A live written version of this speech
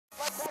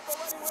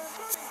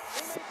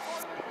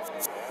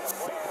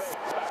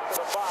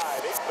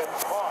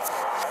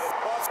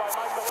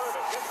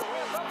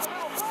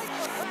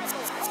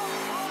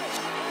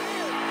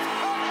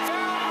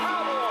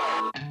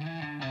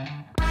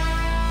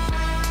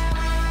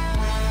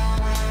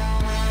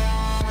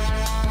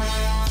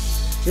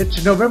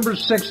It's November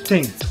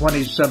 16th,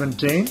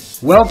 2017.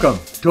 Welcome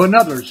to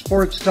another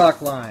Sports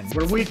Talk Line,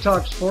 where we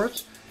talk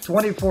sports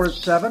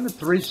 24/7,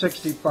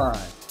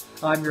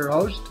 365. I'm your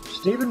host,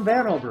 Stephen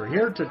Vanover,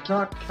 here to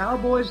talk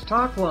Cowboys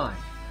Talk Line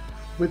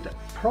with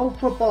Pro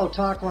Football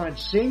Talk Line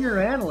senior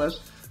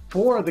analyst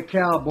for the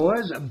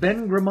Cowboys,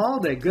 Ben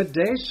Grimaldi. Good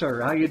day,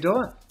 sir. How you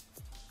doing?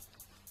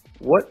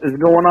 What is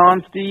going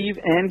on, Steve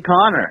and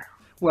Connor?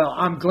 Well,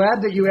 I'm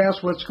glad that you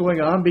asked what's going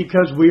on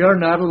because we are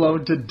not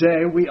alone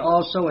today. We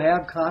also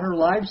have Connor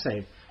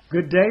Livesay.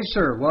 Good day,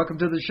 sir. Welcome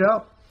to the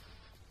show.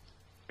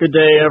 Good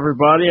day,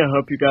 everybody. I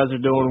hope you guys are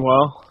doing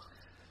well.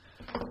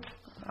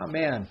 Oh,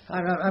 man.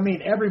 I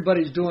mean,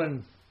 everybody's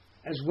doing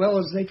as well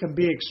as they can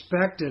be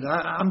expected.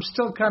 I'm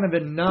still kind of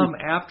in numb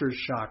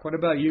aftershock. What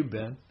about you,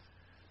 Ben?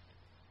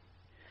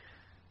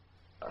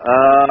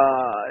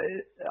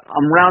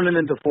 I'm rounding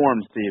into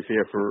form, Steve,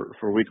 here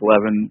for Week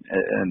 11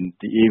 and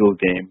the Eagles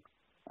game.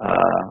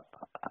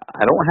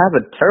 I don't have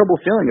a terrible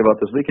feeling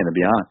about this weekend, to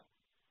be honest.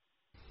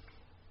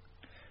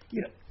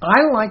 Yeah,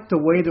 I like the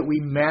way that we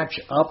match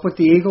up with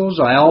the Eagles.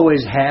 I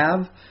always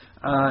have.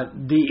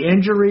 The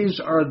injuries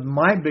are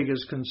my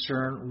biggest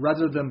concern,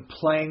 rather than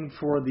playing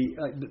for the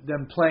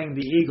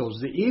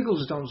Eagles. The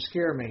Eagles don't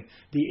scare me.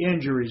 The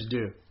injuries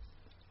do.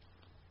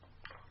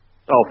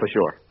 Oh, for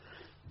sure.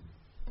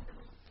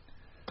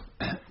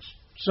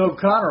 So,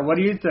 Connor, what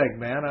do you think,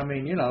 man? I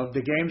mean,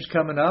 the game's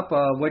coming up.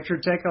 What's your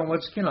take on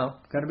what's, going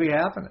to be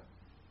happening?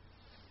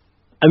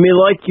 I mean,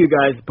 like you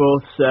guys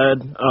both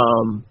said,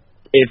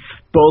 if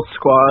both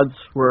squads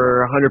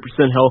were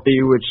 100%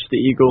 healthy, which the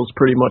Eagles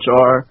pretty much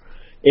are,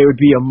 it would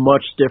be a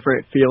much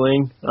different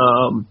feeling.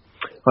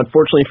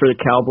 Unfortunately for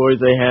the Cowboys,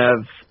 they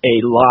have a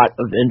lot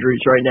of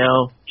injuries right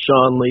now.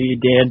 Sean Lee,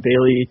 Dan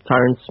Bailey,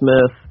 Tyron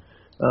Smith,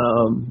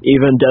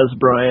 even Des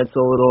Bryant's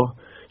a little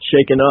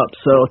shaken up.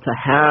 So to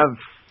have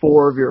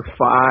 4 of your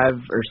 5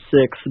 or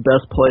 6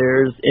 best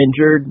players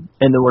injured,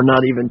 and then we're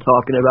not even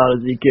talking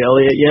about Ezekiel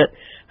Elliott yet,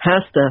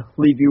 has to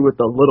leave you with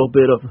a little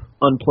bit of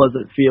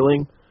unpleasant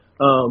feeling.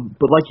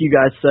 But like you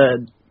guys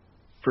said,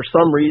 for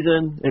some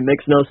reason, it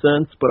makes no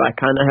sense, but I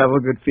kind of have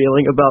a good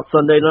feeling about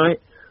Sunday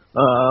night.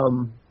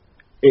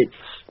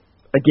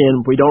 Again,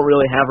 we don't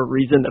really have a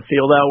reason to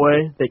feel that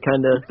way. They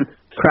kind of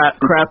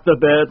crap the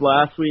bed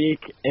last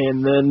week,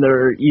 and then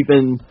they're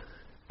even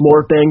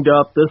more banged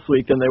up this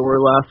week than they were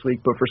last week,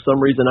 but for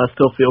some reason I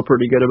still feel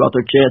pretty good about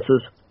their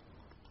chances.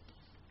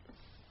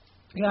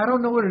 Yeah, I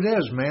don't know what it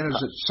is, man. Is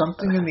it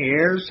something in the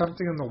air,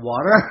 something in the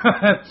water?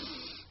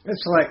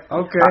 It's like,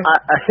 okay.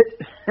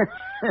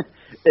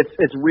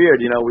 It's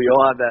weird, we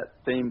all have that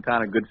same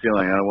kind of good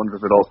feeling. I wonder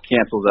if it all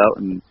cancels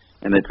out and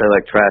they play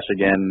like trash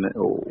again,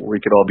 we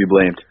could all be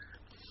blamed.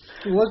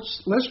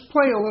 Let's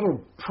play a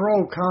little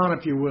pro-con,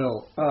 if you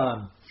will.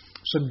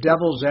 Some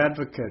devil's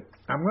advocate.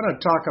 I'm going to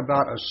talk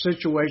about a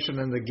situation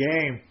in the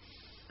game,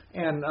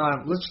 and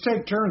let's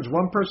take turns.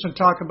 One person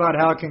talk about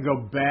how it can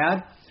go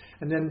bad,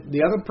 and then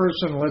the other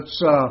person,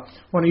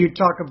 one of you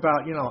talk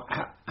about,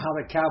 how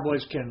the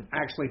Cowboys can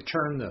actually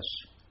turn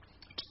this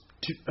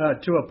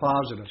to a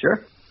positive.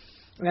 Sure.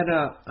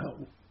 And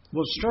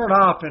we'll start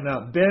off,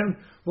 and Ben,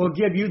 we'll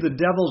give you the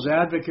devil's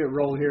advocate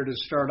role here to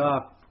start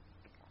off.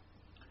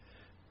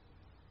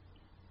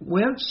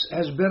 Wentz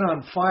has been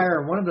on fire,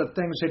 and one of the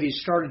things that he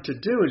started to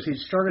do is he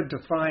started to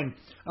find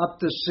up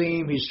the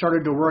seam. He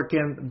started to work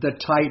in the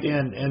tight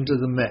end into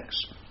the mix.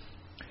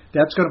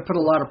 That's going to put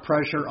a lot of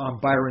pressure on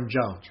Byron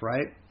Jones,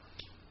 right?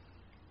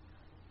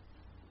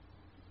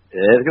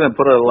 It's going to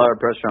put a lot of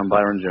pressure on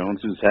Byron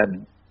Jones, who's had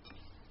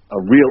a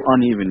real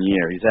uneven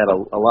year. He's had a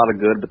lot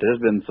of good, but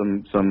there's been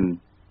some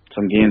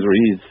games where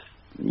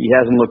he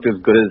hasn't looked as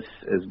good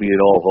as we had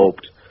all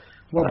hoped.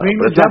 Well,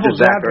 being the devil's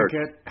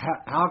advocate,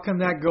 how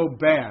can that go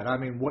bad? I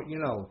mean, what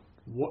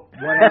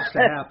has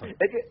to happen?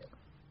 It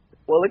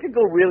could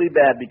go really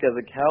bad because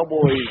the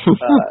Cowboys,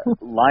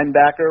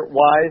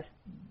 linebacker-wise,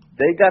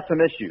 they got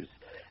some issues.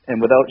 And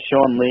without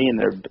Sean Lee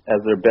as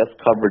their best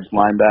coverage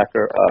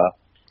linebacker,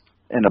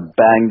 and a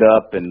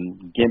banged-up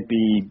and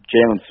gimpy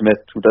Jalen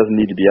Smith, who doesn't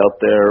need to be out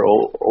there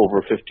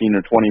over 15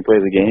 or 20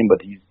 plays a game,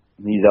 but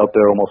he's out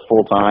there almost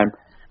full-time.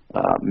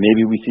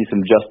 Maybe we see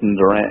some Justin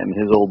Durant and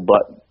his old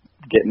butt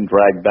getting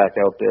dragged back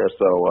out there.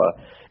 So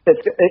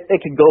it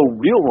could go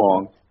real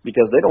wrong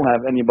because they don't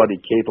have anybody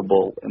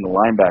capable in the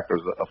linebackers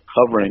of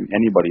covering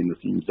anybody in the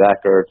team, Zach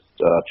Ertz,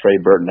 Trey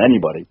Burton,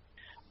 anybody.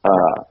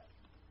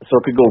 So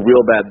it could go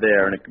real bad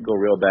there, and it could go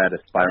real bad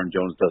if Byron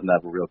Jones doesn't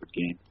have a real good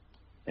game.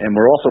 And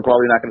we're also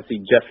probably not going to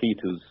see Jeff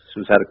Heath,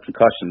 who's had a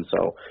concussion.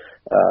 So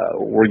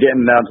we're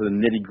getting down to the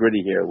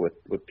nitty-gritty here with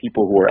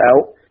people who are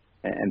out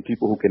and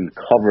people who can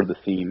cover the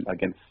seam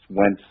against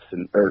Wentz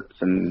and Ertz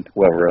and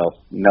whoever else,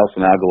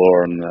 Nelson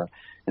Aguilar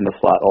in the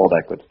slot, all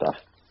that good stuff.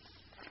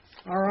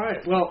 All right.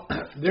 Well,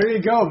 there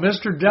you go.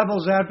 Mr.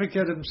 Devil's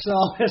Advocate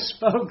himself has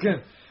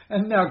spoken.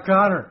 And now,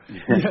 Connor,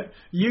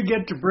 you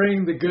get to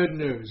bring the good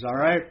news, all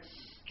right?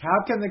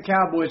 How can the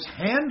Cowboys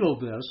handle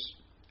this,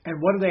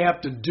 and what do they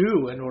have to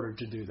do in order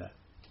to do that?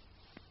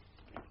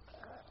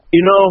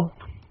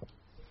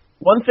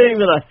 One thing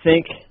that I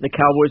think the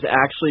Cowboys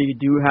actually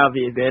do have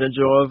the advantage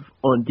of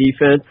on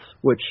defense,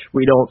 which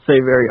we don't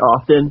say very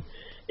often,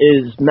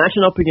 is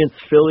matching up against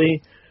Philly.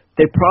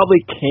 They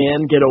probably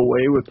can get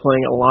away with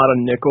playing a lot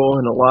of nickel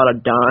and a lot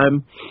of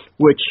dime,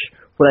 which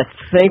what I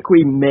think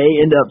we may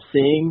end up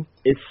seeing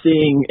is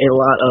seeing a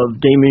lot of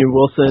Damian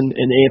Wilson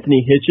and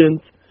Anthony Hitchens.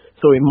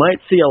 So we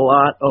might see a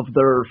lot of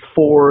their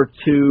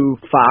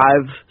 4-2-5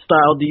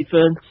 style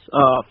defense,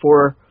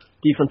 4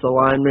 defensive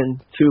linemen,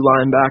 2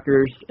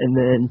 linebackers, and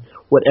then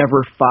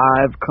whatever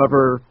 5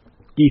 cover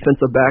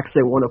defensive backs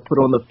they want to put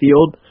on the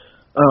field.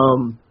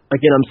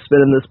 Again, I'm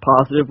spinning this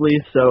positively,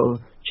 so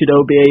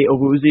Chidobe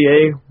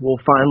Awuzie will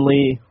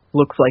finally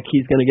looks like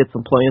he's going to get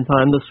some playing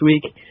time this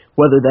week,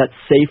 whether that's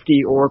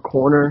safety or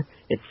corner.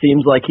 It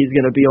seems like he's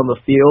going to be on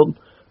the field.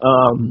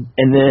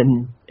 And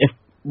then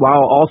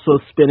while also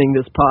spinning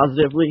this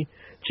positively,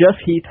 Jeff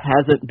Heath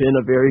hasn't been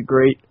a very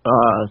great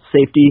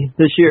safety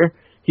this year.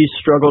 He's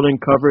struggled in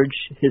coverage.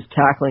 His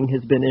tackling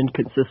has been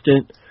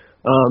inconsistent,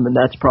 and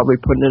that's probably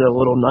putting it a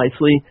little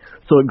nicely.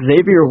 So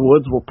Xavier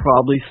Woods will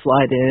probably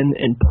slide in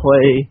and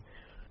play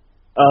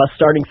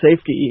starting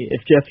safety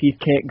if Jeff Heath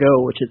can't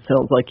go, which it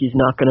sounds like he's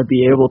not going to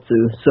be able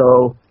to.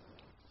 So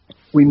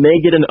we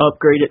may get an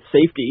upgrade at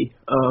safety,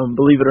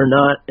 believe it or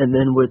not, and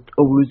then with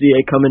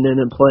Awuzie coming in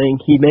and playing,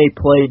 he may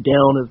play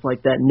down as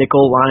like that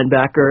nickel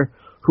linebacker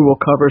who will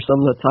cover some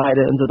of the tight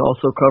ends and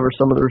also cover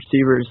some of the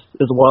receivers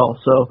as well.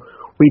 So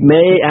we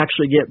may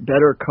actually get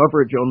better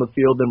coverage on the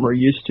field than we're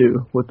used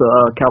to with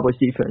the Cowboys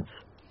defense.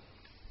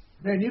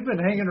 Man, you've been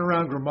hanging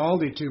around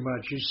Grimaldi too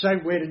much. You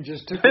segued and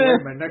just took away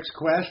my next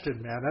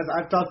question, man.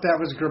 I thought that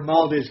was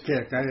Grimaldi's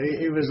kick.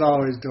 He was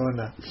always doing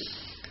that.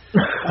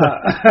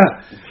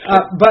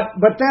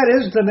 But that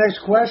is the next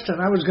question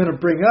I was going to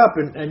bring up,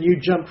 and you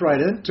jumped right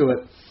into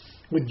it.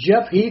 With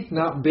Jeff Heath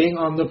not being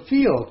on the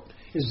field,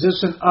 is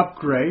this an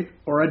upgrade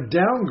or a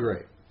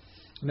downgrade?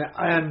 Now,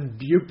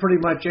 and you pretty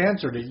much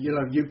answered it.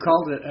 You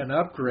called it an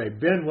upgrade.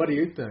 Ben, what do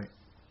you think?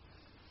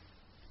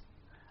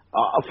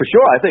 For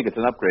sure, I think it's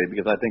an upgrade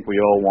because I think we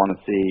all want to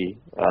see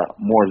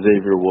more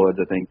Xavier Woods.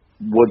 I think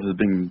Woods has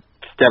been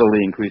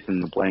steadily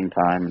increasing the playing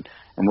time,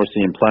 and we're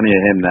seeing plenty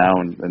of him now,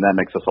 and that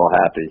makes us all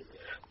happy.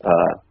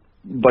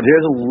 But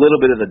here's a little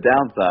bit of the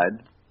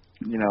downside.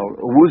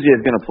 Awuzie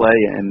is going to play,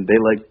 and they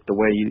like the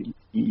way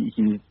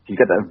he's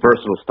got that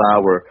versatile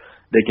style where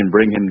they can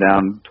bring him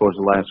down towards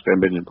the line of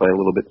scrimmage and play a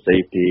little bit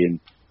safety,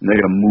 and they're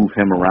going to move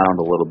him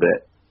around a little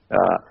bit.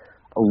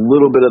 A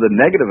little bit of the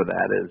negative of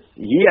that is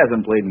he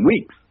hasn't played in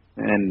weeks.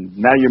 And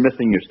now you're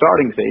missing your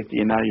starting safety,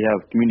 and now you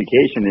have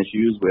communication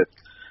issues with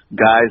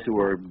guys who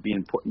are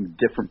being put in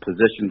different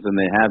positions than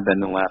they have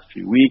been in the last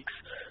few weeks.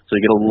 So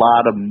you get a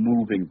lot of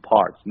moving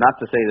parts. Not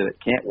to say that it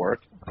can't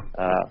work,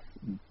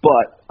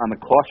 but on the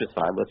cautious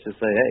side, let's just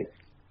say, hey,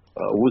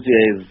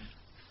 Awuzie is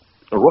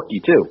a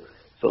rookie too.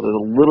 So there's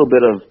a little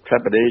bit of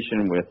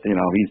trepidation with,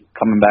 he's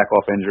coming back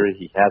off injury.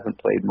 He hasn't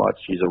played much.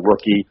 He's a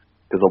rookie.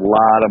 There's a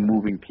lot of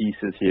moving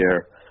pieces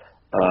here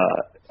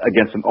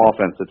against an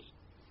offense that's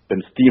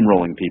been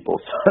steamrolling people.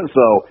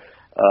 So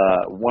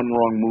one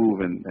wrong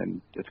move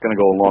and it's going to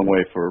go a long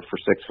way for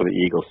 6 for the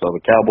Eagles. So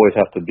the Cowboys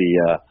have to be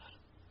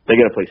they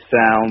got to play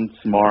sound,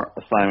 smart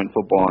assignment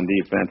football on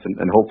defense,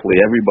 and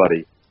hopefully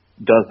everybody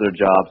does their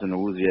jobs and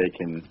Awuzie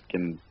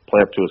can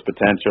play up to his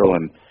potential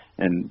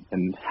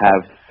and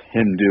have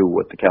him do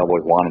what the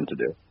Cowboys want him to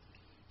do.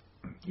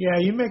 Yeah,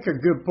 you make a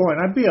good point.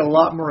 I'd be a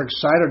lot more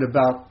excited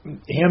about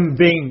him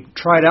being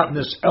tried out in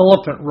this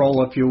elephant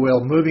role, if you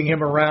will, moving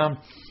him around,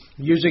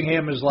 using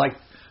him as like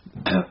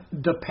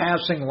the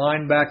passing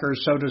linebacker,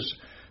 so to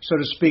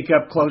speak,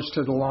 up close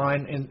to the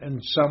line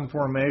in some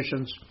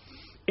formations.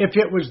 If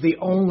it was the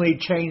only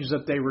change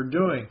that they were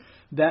doing,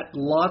 that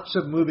lots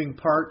of moving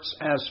parts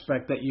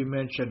aspect that you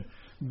mentioned,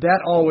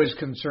 that always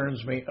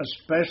concerns me,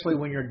 especially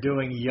when you're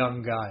doing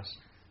young guys.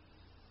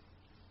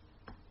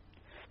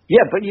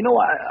 Yeah, but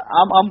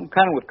I'm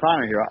kind of with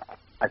Connor here.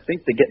 I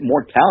think they get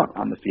more talent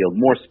on the field,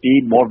 more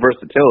speed, more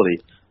versatility.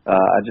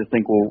 I just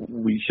think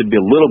we should be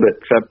a little bit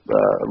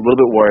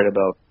worried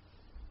about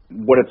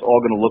what it's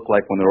all going to look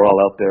like when they're all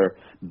out there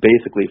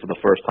basically for the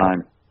first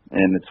time,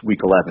 and it's week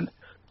 11.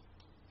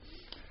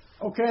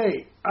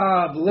 Okay,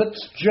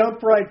 let's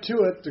jump right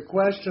to it. The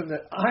question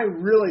that I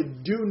really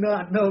do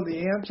not know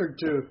the answer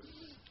to.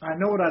 I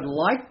know what I'd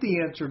like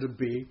the answer to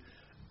be,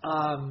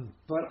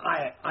 but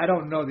I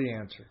don't know the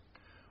answer.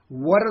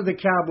 What are the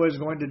Cowboys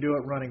going to do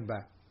at running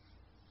back?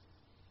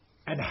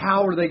 And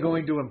how are they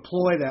going to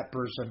employ that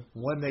person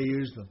when they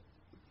use them?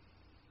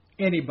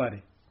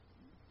 Anybody?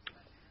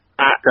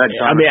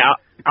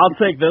 I'll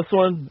take this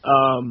one.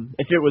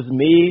 If it was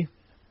me,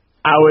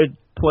 I would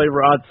play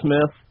Rod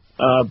Smith.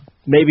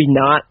 Maybe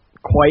not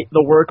quite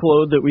the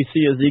workload that we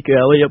see Ezekiel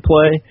Elliott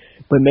play,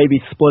 but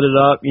maybe split it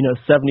up,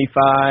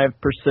 75%,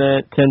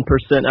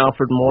 10%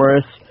 Alfred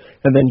Morris,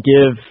 and then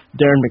give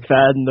Darren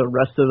McFadden the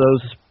rest of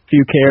those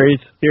few carries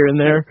here and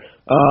there.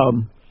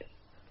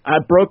 I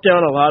broke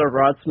down a lot of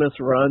Rod Smith's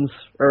runs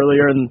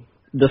earlier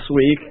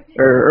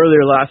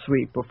last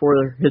week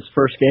before his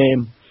first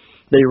game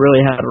that he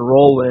really had a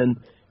role in.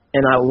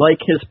 and I like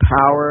his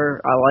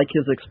power. I like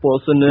his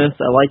explosiveness.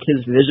 I like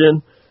his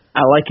vision.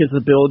 I like his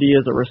ability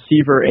as a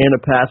receiver and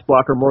a pass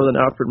blocker more than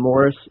Alfred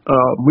Morris.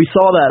 We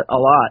saw that a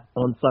lot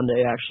on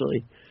Sunday,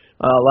 actually.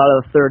 A lot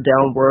of the third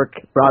down work.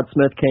 Rod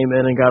Smith came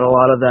in and got a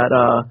lot of that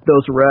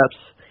those reps.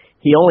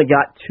 He only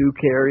got 2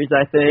 carries,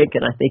 I think,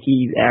 and I think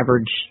he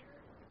averaged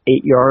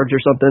 8 yards or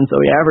something. So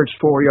he averaged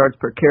 4 yards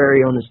per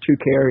carry on his 2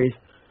 carries.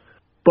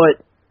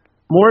 But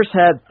Morris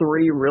had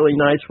 3 really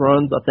nice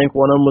runs. I think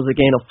one of them was a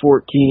gain of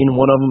 14,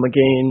 one of them a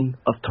gain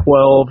of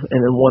 12,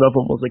 and then one of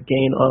them was a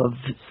gain of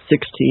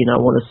 16, I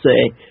want to say.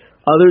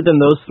 Other than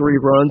those 3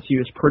 runs, he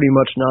was pretty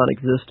much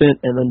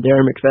non-existent, and then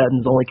Darren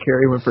McFadden's only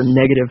carry went for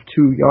negative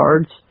 2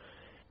 yards.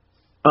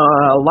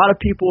 A lot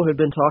of people have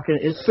been talking.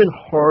 It's been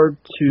hard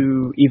to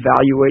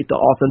evaluate the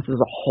offense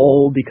as a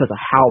whole because of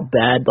how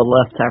bad the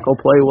left tackle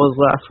play was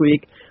last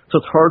week.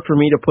 So it's hard for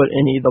me to put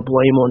any of the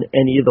blame on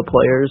any of the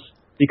players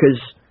because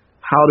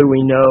how do we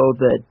know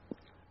that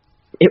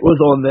it was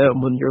on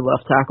them when your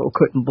left tackle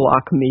couldn't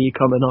block me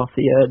coming off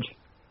the edge?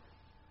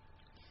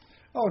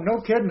 Oh,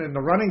 no kidding. In the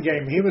running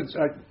game, he was.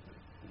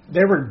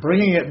 They were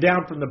bringing it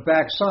down from the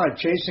backside,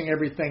 chasing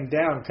everything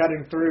down,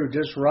 cutting through,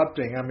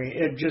 disrupting. I mean,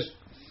 it just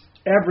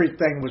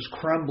everything was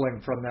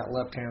crumbling from that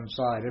left-hand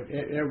side.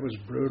 It was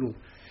brutal.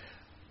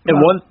 And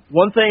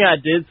one thing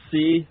I did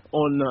see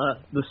on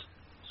the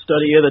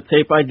study of the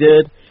tape I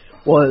did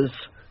was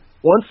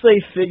once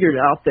they figured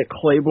out that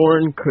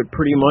Claiborne could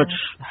pretty much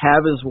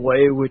have his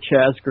way with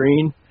Chaz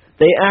Green,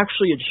 they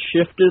actually had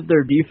shifted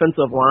their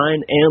defensive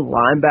line and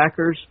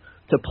linebackers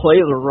to play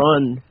the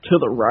run to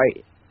the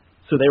right.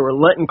 So they were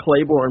letting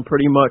Claiborne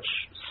pretty much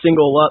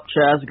single up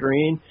Chaz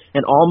Green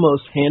and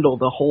almost handle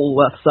the whole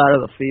left side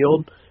of the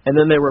field. And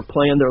then they were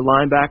playing their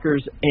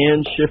linebackers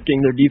and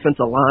shifting their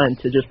defensive line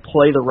to just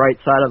play the right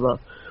side of the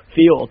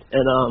field.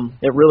 And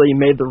it really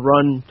made the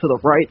run to the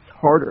right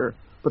harder.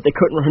 But they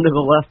couldn't run to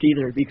the left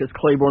either because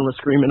Claiborne was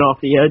screaming off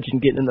the edge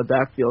and getting in the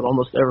backfield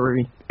almost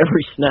every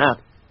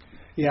snap.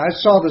 Yeah, I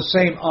saw the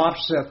same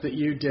offset that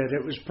you did.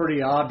 It was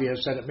pretty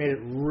obvious, and it made it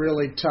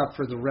really tough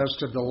for the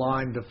rest of the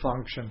line to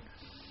function.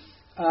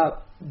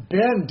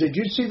 Ben, did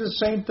you see the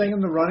same thing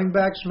in the running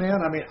backs, man?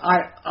 I mean,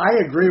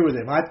 I agree with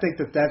him. I think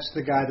that's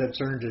the guy that's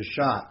earned his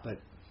shot. But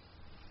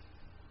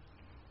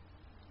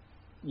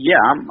yeah,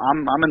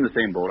 I'm in the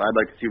same boat. I'd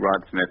like to see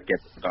Rod Smith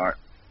get the start.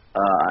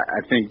 I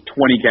think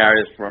 20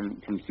 carries from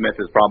Smith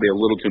is probably a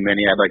little too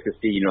many. I'd like to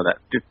see,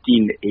 that 15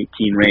 to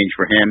 18 range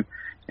for him,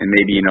 and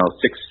maybe 6,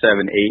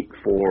 7,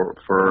 8 for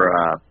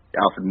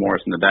Alfred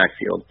Morris in the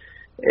backfield.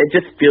 It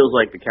just feels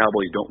like the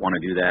Cowboys don't want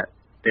to do that.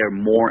 They're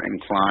more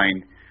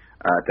inclined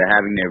to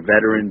having their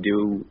veteran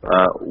do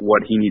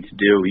what he needs to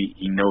do.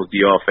 He knows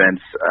the offense.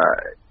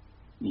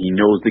 He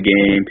knows the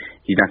game.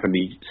 He's not going to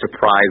be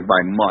surprised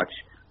by much.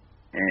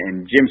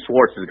 And Jim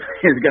Schwartz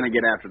is going to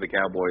get after the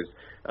Cowboys.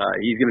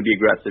 He's going to be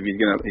aggressive.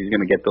 He's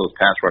going to get those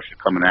pass rushers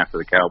coming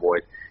after the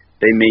Cowboys.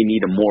 They may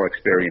need a more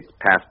experienced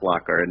pass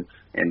blocker, and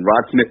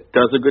Rod Smith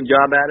does a good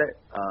job at it.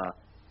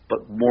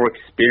 But more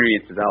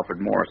experience is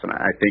Alfred Morris, and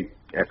I think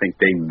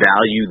they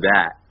value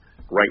that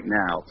right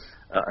now,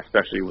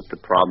 especially with the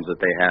problems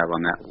that they have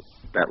on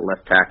that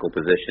left tackle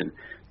position.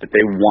 That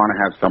they want to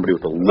have somebody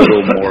with a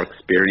little more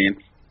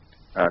experience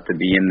to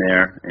be in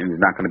there, and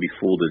is not going to be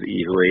fooled as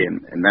easily,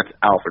 and that's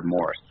Alfred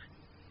Morris.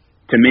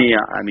 To me,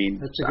 I mean,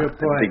 that's a good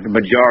point. I think the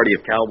majority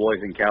of Cowboys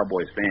and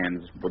Cowboys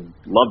fans would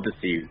love to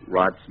see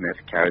Rod Smith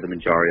carry the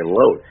majority of the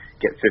load,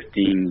 get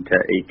 15 to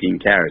 18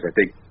 carries. I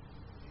think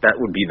that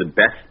would be the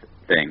best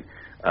thing.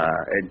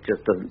 It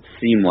just doesn't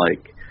seem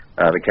like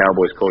the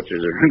Cowboys coaches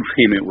are in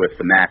agreement with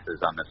the masses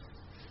on this.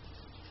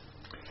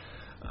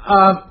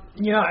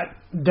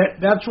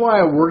 That's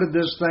why I worded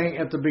this thing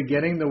at the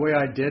beginning the way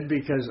I did,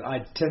 because I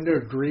tend to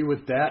agree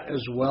with that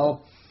as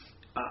well.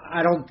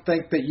 I don't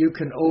think that you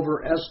can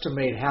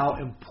overestimate how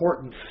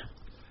important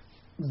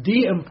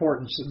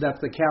that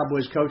the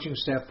Cowboys coaching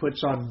staff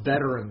puts on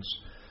veterans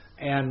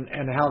and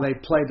how they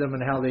play them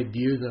and how they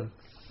view them.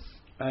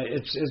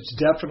 It's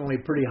definitely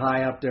pretty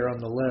high up there on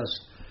the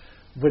list.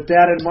 With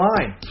that in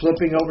mind,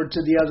 flipping over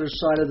to the other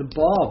side of the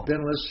ball,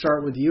 Ben, let's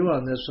start with you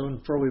on this one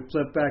before we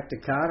flip back to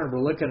Connor.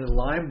 We're looking at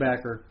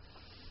linebacker.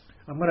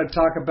 I'm going to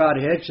talk about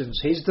Hitchens.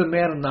 He's the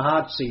man in the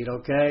hot seat,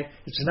 okay?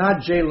 It's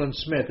not Jalen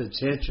Smith,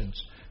 it's Hitchens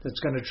that's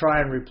going to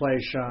try and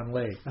replace Sean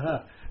Lee.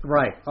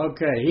 Right,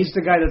 okay. He's the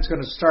guy that's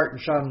going to start in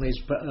Sean Lee's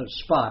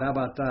spot. How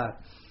about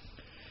that?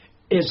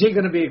 Is he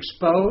going to be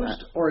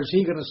exposed, or is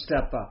he going to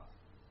step up?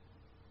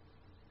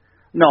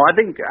 No, I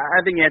think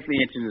Anthony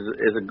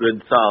Hitchens is a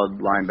good,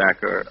 solid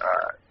linebacker.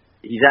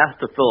 He's asked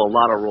to fill a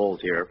lot of roles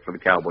here for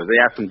the Cowboys.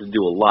 They asked him to do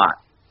a lot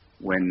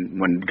when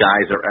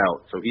guys are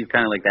out. So he's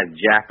kind of like that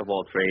jack of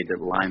all trades at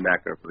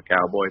linebacker for the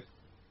Cowboys.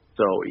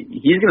 So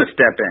he's going to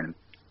step in.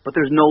 But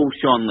there's no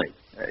Sean Lee.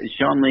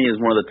 Sean Lee is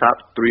one of the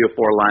top 3 or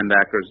 4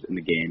 linebackers in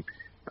the game.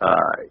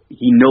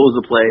 He knows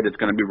the play that's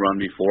going to be run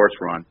before it's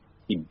run.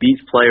 He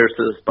beats players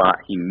to the spot.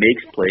 He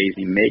makes plays.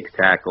 He makes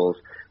tackles.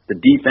 The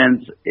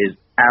defense is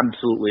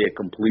absolutely a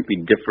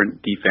completely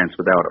different defense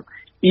without him.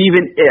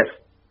 Even if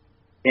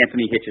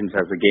Anthony Hitchens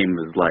has the game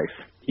of his life,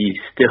 he's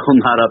still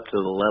not up to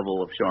the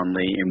level of Sean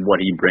Lee and what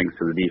he brings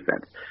to the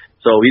defense.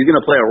 So he's going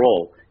to play a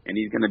role, and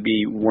he's going to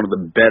be one of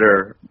the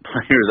better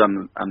players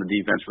on the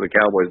defense for the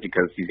Cowboys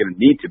because he's going to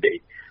need to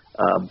be.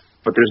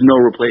 But there's no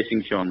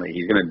replacing Sean Lee.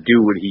 He's going to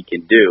do what he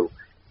can do,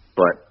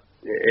 but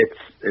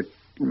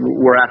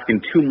we're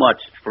asking too much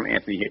from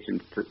Anthony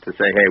Hitchens to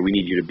say, hey, we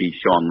need you to be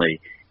Sean Lee.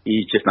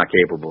 He's just not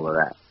capable of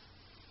that.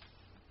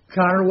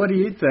 Connor, what do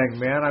you think,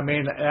 man? I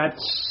mean,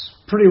 that's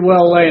pretty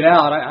well laid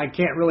out. I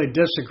can't really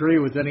disagree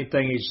with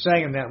anything he's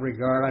saying in that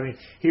regard. I mean,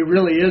 he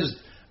really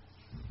is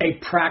a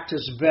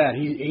practice vet.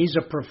 He's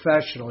a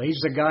professional. He's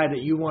the guy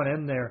that you want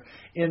in there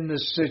in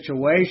this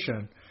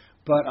situation.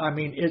 But, I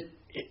mean, is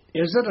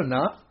it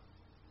enough?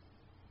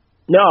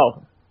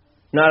 No,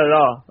 not at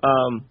all.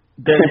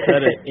 Ben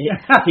said it.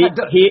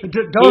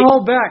 Don't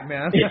hold back,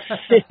 man.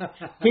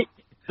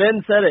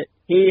 Ben said it.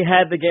 He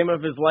had the game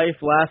of his life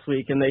last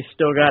week, and they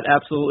still got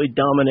absolutely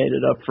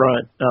dominated up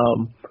front.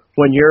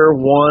 When you're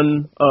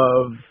one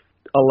of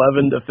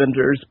 11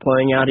 defenders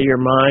playing out of your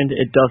mind,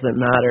 it doesn't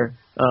matter.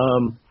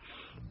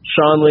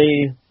 Sean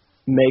Lee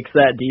makes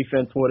that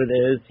defense what it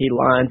is. He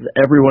lines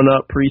everyone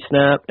up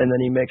pre-snap, and then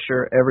he makes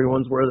sure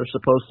everyone's where they're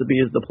supposed to be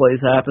as the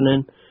play's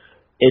happening.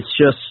 It's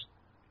just,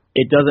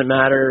 it doesn't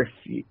matter if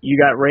you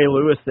got Ray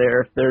Lewis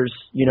there. If there's,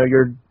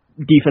 your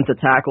defensive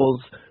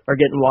tackles are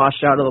getting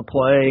washed out of the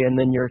play, and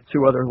then your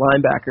two other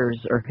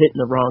linebackers are hitting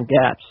the wrong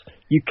gaps.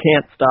 You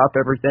can't stop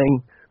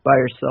everything by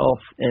yourself.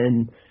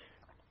 And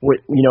with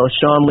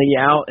Sean Lee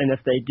out, and if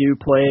they do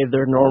play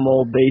their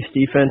normal base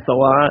defense a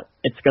lot,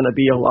 it's going to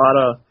be a lot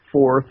of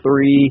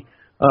 4-3-4,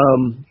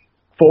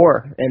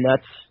 and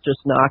that's just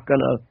not going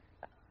to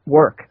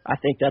work. I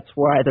think that's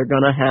why they're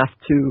going to have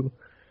to,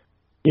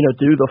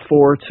 do the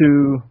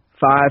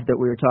 4-2-5 that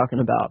we were talking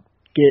about.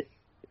 Get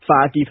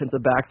 5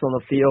 defensive backs on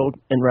the field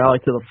and rally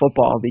to the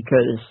football,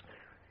 because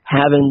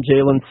having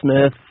Jalen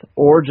Smith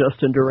or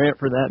Justin Durant,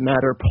 for that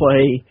matter,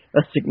 play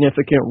a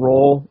significant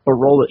role, a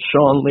role that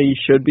Sean Lee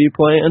should be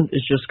playing,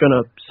 is just going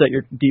to set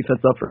your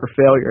defense up for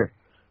failure.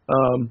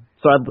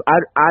 So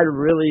I'd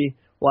really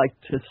like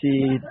to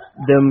see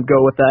them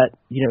go with that,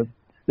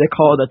 they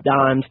call it a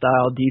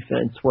dime-style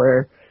defense,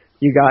 where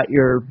you got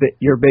your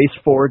base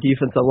 4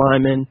 defensive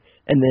linemen,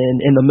 and then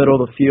in the middle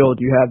of the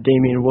field you have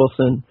Damian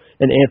Wilson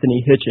and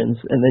Anthony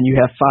Hitchens, and then you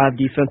have 5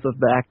 defensive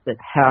backs that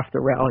have to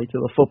rally to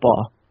the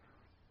football.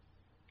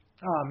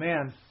 Oh,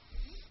 man.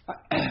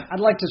 I'd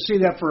like to see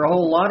that for a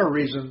whole lot of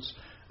reasons.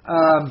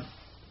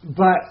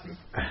 But,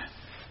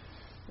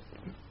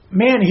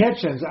 man,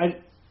 Hitchens,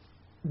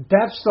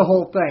 that's the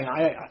whole thing.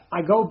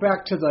 I go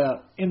back to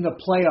in the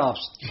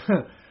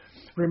playoffs.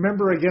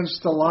 Remember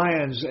against the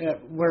Lions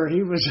where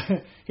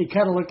he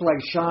kind of looked like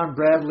Sean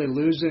Bradley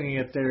losing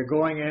it there,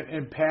 going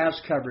in pass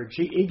coverage.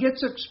 He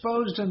gets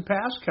exposed in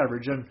pass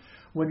coverage, and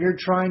when you're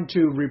trying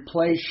to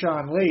replace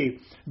Sean Lee,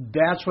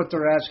 that's what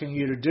they're asking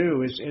you to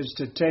do, is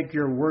to take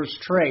your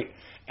worst trait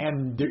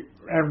and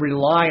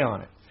rely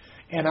on it.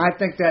 And I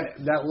think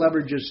that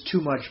leverages too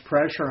much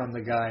pressure on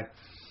the guy.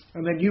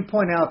 And then you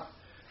point out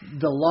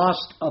the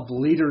loss of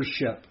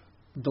leadership,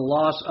 the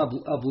loss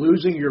of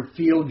losing your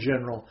field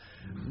general.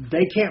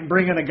 They can't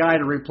bring in a guy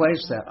to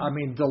replace that. I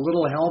mean, the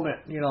little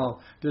helmet,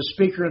 the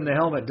speaker in the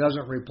helmet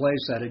doesn't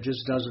replace that. It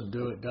just doesn't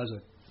do it, does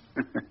it?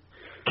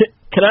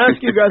 Can I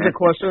ask you guys a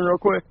question real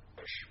quick?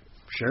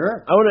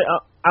 Sure.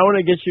 I want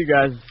to get you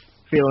guys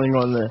feeling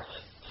on this.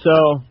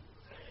 So,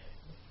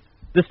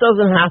 this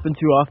doesn't happen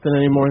too often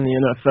anymore in the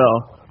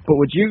NFL, but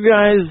would you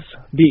guys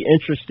be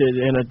interested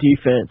in a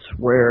defense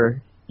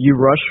where you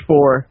rush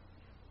 4,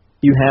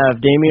 you have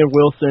Damian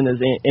Wilson and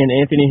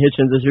Anthony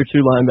Hitchens as your 2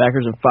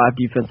 linebackers and 5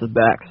 defensive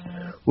backs?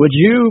 Would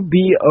you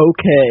be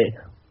okay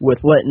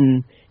with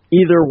letting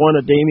either one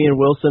of Damian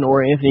Wilson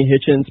or Anthony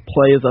Hitchens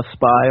play as a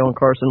spy on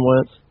Carson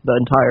Wentz the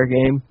entire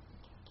game?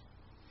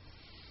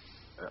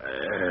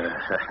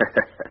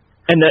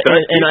 And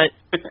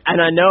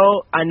I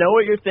know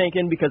what you're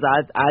thinking, because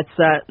I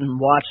sat and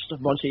watched a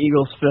bunch of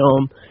Eagles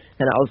film,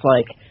 and I was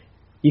like,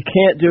 you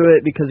can't do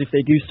it, because if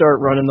they do start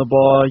running the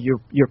ball,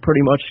 you're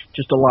pretty much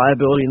just a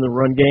liability in the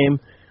run game.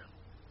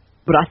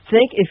 But I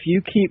think if you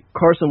keep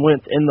Carson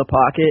Wentz in the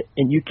pocket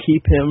and you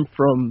keep him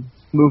from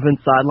moving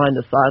sideline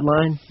to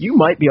sideline, you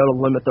might be able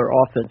to limit their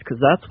offense,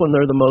 because that's when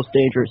they're the most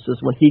dangerous, is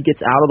when he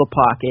gets out of the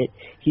pocket,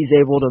 he's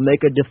able to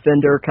make a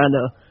defender kind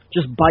of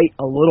just bite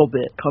a little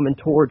bit coming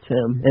towards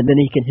him, and then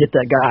he can hit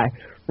that guy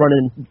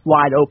running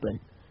wide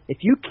open.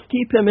 If you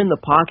keep him in the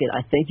pocket,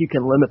 I think you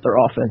can limit their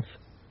offense.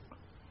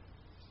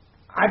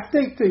 I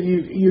think that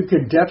you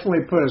could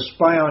definitely put a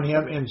spy on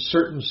him in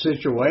certain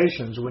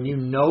situations when you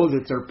know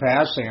that they're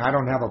passing. I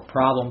don't have a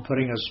problem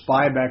putting a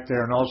spy back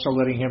there and also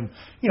letting him,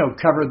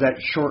 cover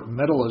that short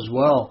middle as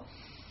well.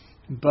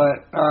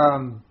 But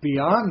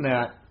beyond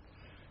that,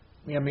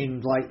 I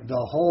mean, like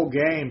the whole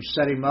game,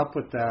 set him up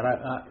with that.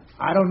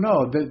 I don't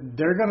know.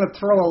 They're going to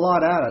throw a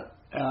lot at it.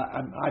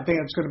 I think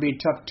it's going to be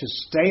tough to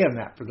stay in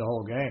that for the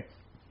whole game.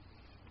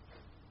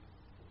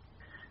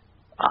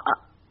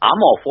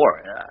 I'm all for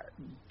it.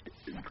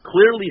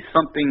 clearly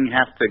something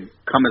has to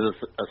come as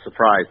a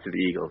surprise to the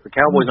Eagles. The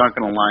Cowboys aren't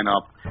going to line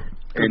up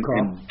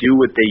and do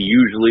what they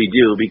usually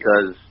do,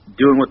 because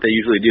doing what they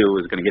usually do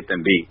is going to get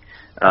them beat.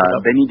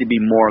 They need to be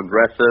more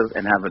aggressive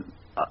and have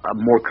a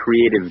more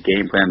creative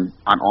game plan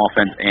on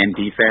offense and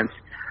defense.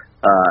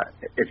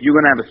 If you're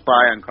going to have a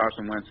spy on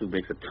Carson Wentz who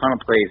makes a ton of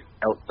plays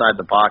outside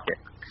the pocket,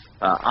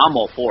 I'm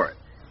all for it.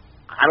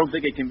 I don't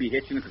think it can be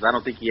Hitchens, because I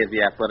don't think he has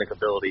the athletic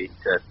ability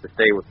to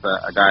stay with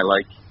a guy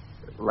like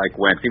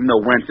Wentz. Even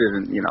though Wentz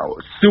isn't,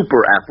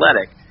 super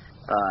athletic,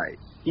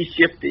 he's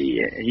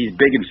shifty, he's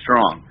big and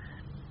strong.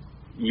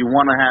 You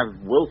want to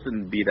have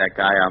Wilson be that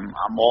guy.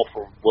 I'm all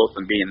for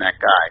Wilson being that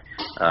guy.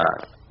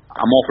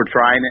 I'm all for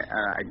trying it.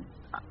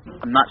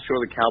 I'm not sure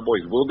the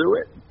Cowboys will do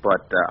it,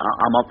 but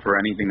I'm up for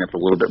anything that's a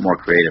little bit more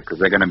creative, because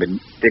they're going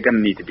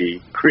to need to be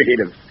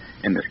creative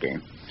in this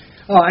game.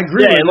 Oh, I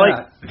agree with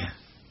that.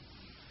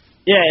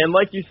 Yeah, and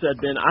like you said,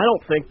 Ben, I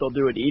don't think they'll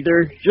do it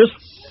either. Just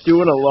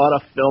doing a lot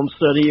of film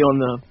study on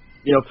the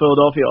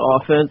Philadelphia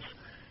offense,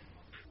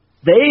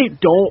 they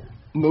don't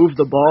move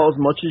the ball as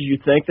much as you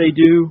think they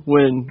do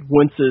when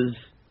Wentz is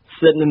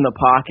sitting in the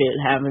pocket,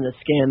 having to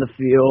scan the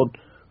field.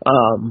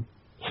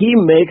 He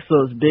makes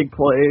those big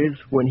plays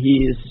when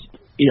he's,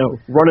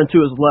 running to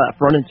his left,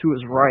 running to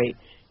his right.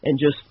 And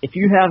just, if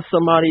you have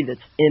somebody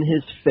that's in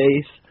his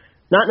face,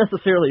 not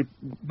necessarily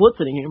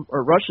blitzing him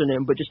or rushing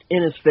him, but just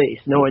in his face,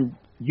 knowing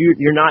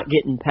you're not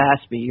getting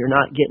past me, you're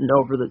not getting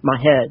over my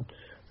head,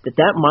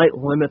 that might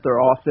limit their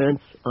offense.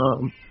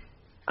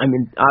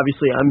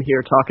 Obviously I'm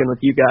here talking with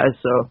you guys,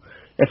 so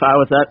if I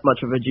was that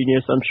much of a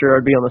genius, I'm sure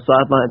I'd be on the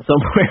sideline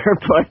somewhere.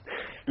 But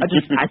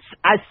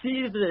I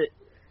see that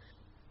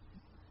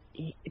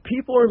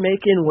people are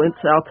making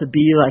Wentz out to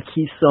be like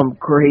he's some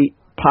great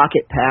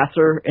pocket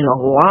passer, and a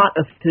lot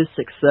of his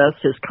success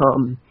has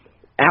come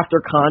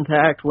after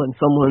contact, when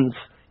someone's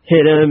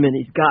hit him and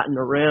he's gotten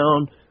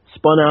around,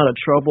 spun out of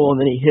trouble, and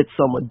then he hits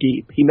someone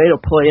deep. He made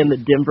a play in the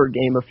Denver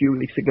game a few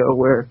weeks ago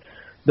where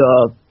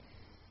the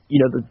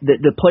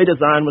play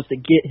design was to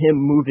get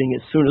him moving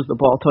as soon as the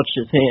ball touched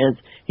his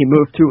hands. He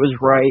moved to his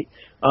right.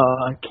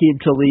 Aqib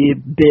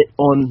Talib bit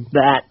on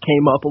that,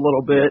 came up a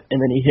little bit, and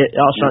then he hit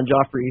Alshon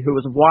Jeffrey, who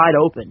was wide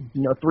open,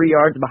 3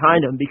 yards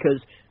behind him,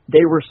 because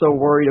they were so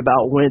worried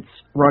about Wentz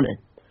running.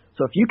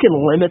 So if you can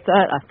limit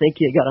that, I think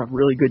you got a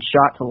really good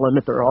shot to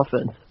limit their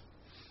offense.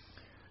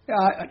 Yeah,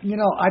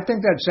 I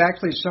think that's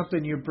actually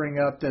something you bring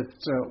up, that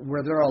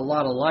where they're a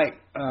lot alike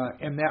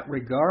in that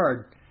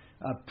regard.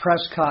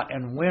 Prescott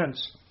and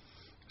Wentz,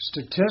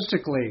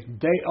 statistically,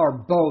 they are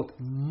both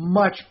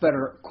much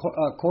better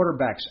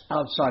quarterbacks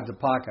outside the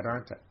pocket,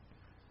 aren't they?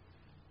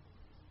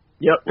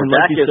 Yep, well,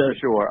 Dak is for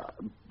sure.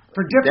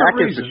 For different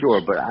reasons. Dak is for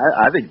sure, but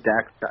I think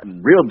Dak's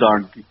gotten real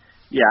darn.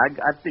 Yeah,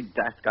 I think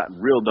Dak's gotten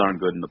real darn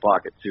good in the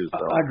pocket too. So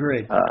I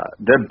agree.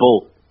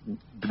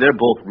 They're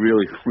both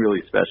really,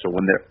 really special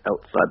when they're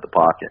outside the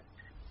pocket.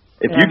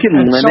 If you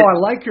can limit. So I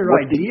like your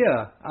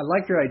idea. I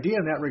like your idea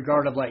in that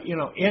regard of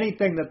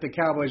anything that the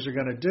Cowboys are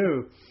going to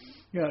do,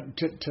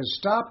 to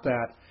stop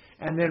that.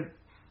 And then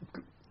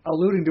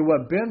alluding to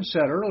what Ben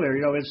said earlier,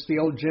 it's the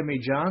old Jimmy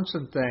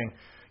Johnson thing.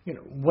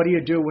 What do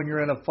you do when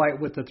you're in a fight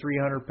with the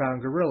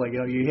 300-pound gorilla?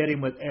 You hit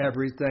him with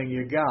everything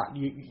you got.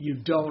 You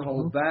don't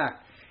hold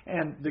back.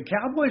 And the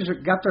Cowboys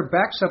got their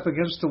backs up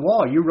against the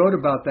wall. You wrote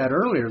about that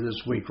earlier this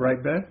week, right,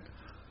 Ben?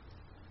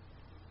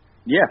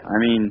 Yeah,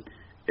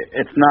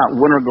 it's not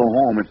win or go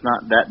home. It's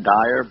not that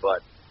dire,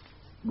 but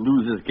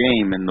lose this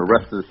game and the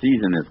rest of the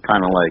season is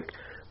kind of like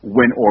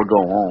win or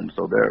go home.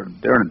 So they're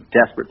in a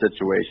desperate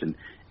situation.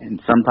 And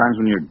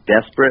sometimes when you're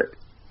desperate,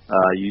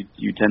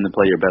 you tend to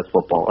play your best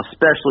football,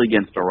 especially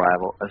against a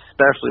rival,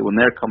 especially when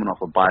they're coming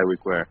off a bye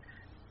week where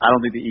I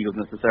don't think the Eagles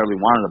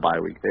necessarily wanted a bye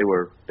week. They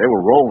were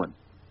rolling.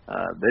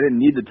 They didn't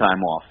need the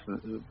time off,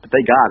 but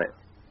they got it.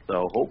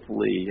 So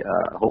hopefully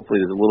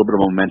there's a little bit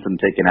of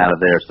momentum taken out of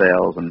their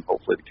sails, and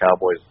hopefully the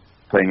Cowboys,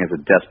 playing as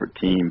a desperate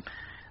team,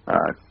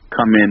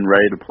 come in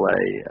ready to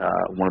play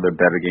one of their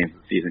better games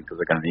of the season,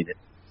 because they're going to need it.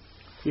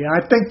 Yeah,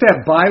 I think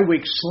that bye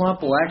week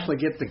slump will actually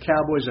get the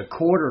Cowboys a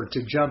quarter to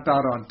jump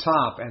out on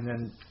top, and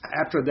then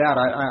after that,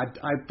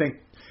 I think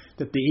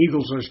that the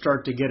Eagles will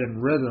start to get in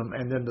rhythm,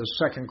 and then the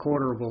second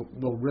quarter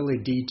will really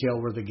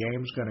detail where the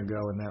game's going to go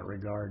in that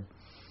regard.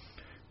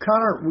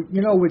 Connor,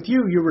 with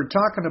you were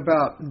talking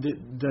about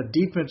the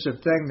defensive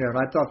thing there, and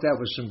I thought that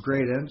was some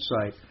great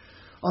insight.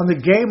 On the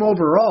game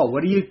overall, what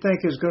do you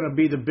think is going to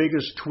be the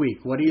biggest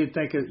tweak? What do you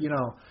think,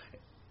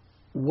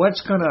 what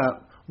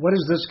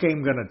is this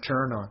game going to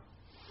turn on?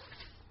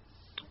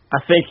 I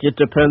think it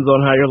depends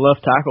on how your left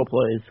tackle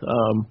plays.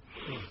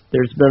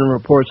 There's been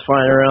reports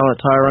flying around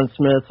that Tyron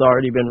Smith's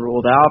already been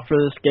ruled out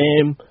for this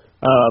game.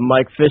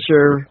 Mike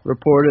Fisher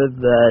reported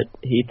that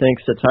he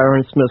thinks that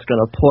Tyron Smith's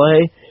going to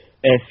play.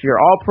 If your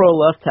all-pro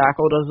left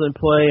tackle doesn't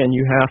play and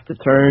you have to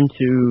turn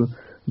to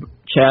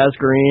Chaz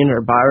Green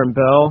or Byron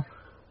Bell,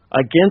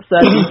 against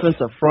that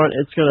defensive front,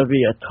 it's going to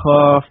be a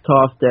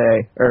tough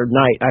day, or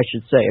night, I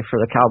should say,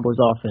 for the Cowboys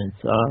offense.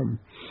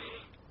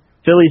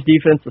 Philly's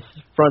defense, the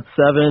front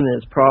seven,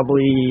 is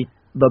probably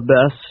the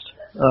best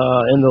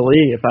in the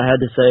league, if I had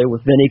to say,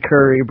 with Vinny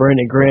Curry,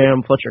 Brandon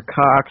Graham, Fletcher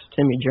Cox,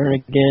 Timmy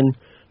Jernigan.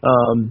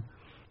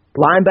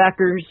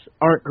 Linebackers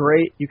aren't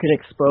great. You can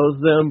expose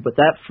them, but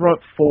that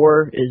front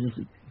four is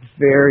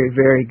very,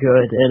 very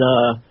good.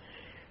 And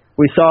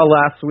we saw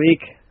last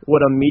week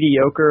what a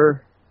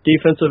mediocre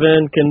defensive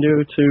end can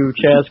do to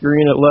Chaz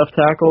Green at left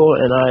tackle,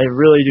 and I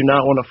really do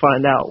not want to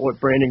find out what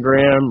Brandon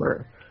Graham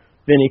or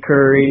Vinny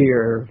Curry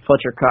or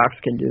Fletcher Cox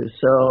can do.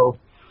 So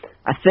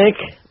I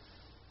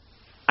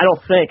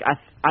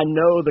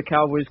know the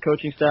Cowboys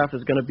coaching staff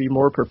is going to be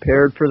more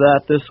prepared for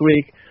that this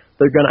week.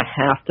 They're going to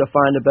have to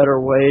find a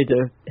better way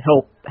to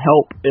help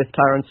if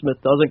Tyron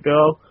Smith doesn't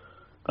go.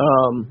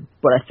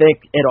 But I think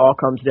it all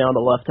comes down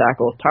to left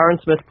tackle. If Tyron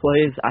Smith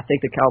plays, I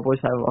think the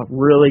Cowboys have a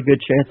really good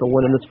chance of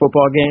winning this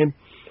football game.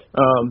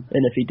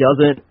 And if he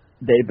doesn't,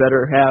 they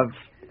better have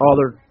all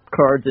their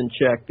cards in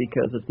check,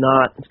 because if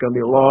not, it's going to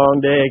be a long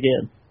day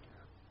again.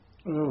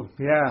 Oh,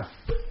 yeah.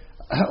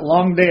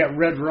 Long day at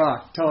Red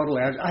Rock,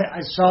 totally. I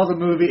saw the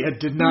movie.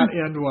 It did not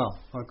end well,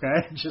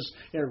 okay?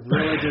 It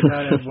really did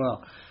not end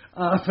well.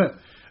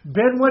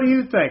 Ben, what do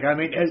you think? I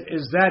mean,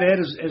 is that it?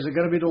 Is it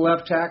going to be the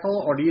left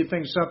tackle, or do you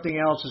think something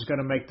else is going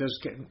to make this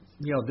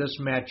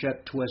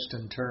matchup twist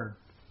and turn?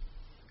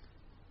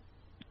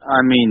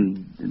 I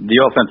mean, the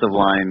offensive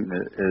line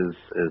is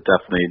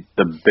definitely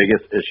the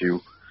biggest issue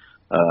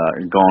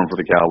going for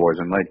the Cowboys.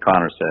 And like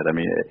Connor said, I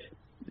mean,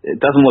 it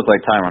doesn't look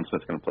like Tyron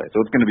Smith's going to play.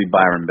 So it's going to be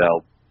Byron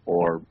Bell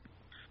or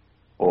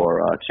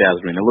Chaz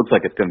Green. It looks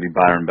like it's going to be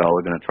Byron Bell.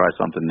 They're going to try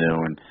something new.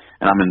 And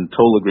I'm in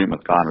total agreement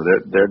with Connor.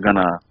 They're going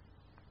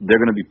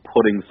to be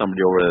putting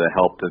somebody over there to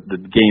help. The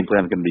game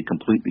plan is going to be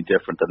completely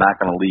different. They're not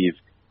going to leave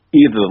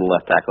either of the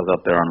left tackles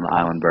up there on an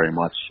island very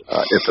much,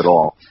 if at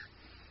all.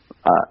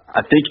 I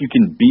think you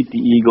can beat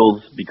the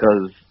Eagles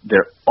because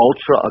they're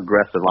ultra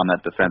aggressive on that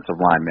defensive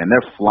line, man.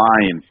 They're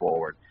flying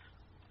forward.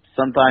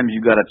 Sometimes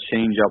you got to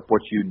change up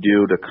what you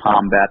do to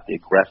combat the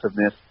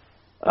aggressiveness.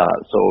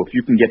 So if you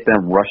can get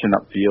them rushing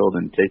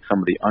upfield and take some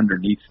of the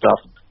underneath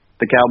stuff,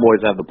 the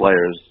Cowboys have the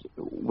players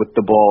with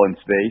the ball in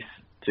space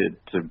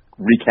to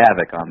wreak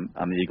havoc on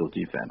the Eagles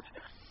defense.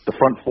 The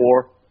front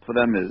four for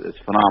them is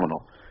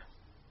phenomenal,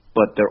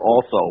 but they're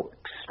also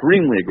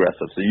extremely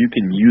aggressive, so you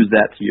can use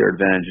that to your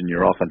advantage in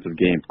your offensive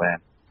game plan.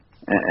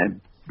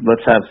 And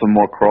let's have some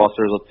more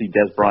crossers. Let's see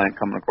Des Bryant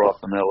coming across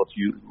the middle. Let's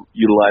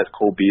utilize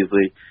Cole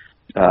Beasley.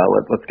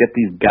 Let's get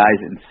these guys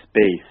in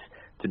space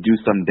to do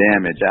some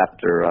damage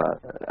after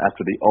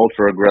the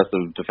ultra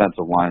aggressive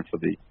defensive line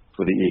for the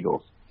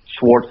Eagles.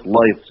 Schwartz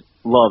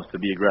loves to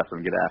be aggressive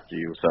and get after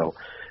you, so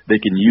they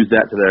can use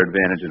that to their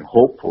advantage and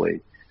hopefully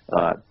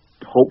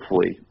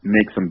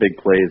make some big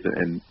plays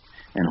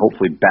and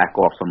hopefully back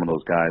off some of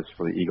those guys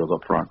for the Eagles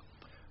up front.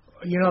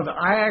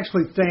 I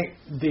actually think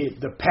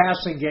the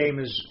passing game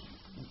is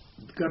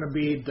going to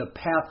be the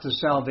path to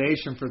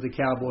salvation for the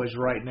Cowboys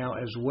right now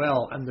as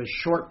well, and the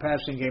short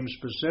passing game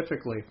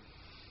specifically.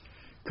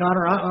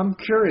 Connor, I'm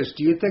curious.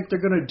 Do you think they're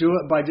going to do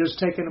it by just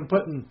taking and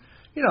putting,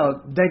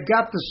 they've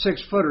got the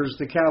 6-footers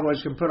the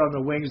Cowboys can put on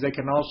the wings. They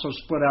can also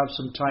split out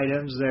some tight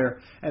ends there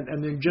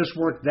and then just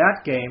work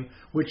that game,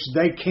 which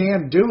they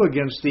can do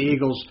against the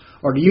Eagles.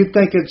 Or do you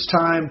think it's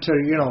time to,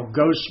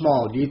 go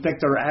small? Do you think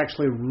they're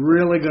actually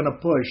really going to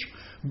push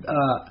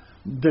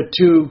the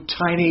two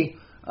tiny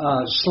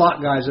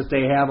slot guys that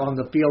they have on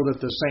the field at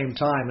the same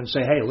time and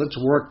say, hey, let's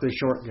work the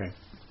short game?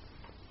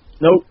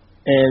 Nope.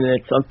 And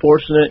it's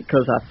unfortunate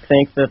because I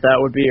think that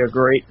would be a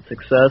great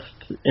success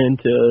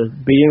into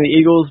beating the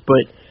Eagles,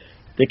 but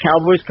the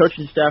Cowboys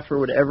coaching staff, for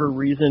whatever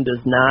reason,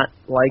 does not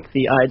like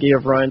the idea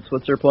of Ryan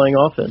Switzer playing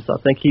offense.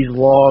 I think he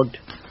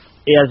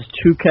has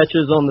 2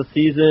 catches on the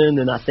season,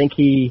 and I think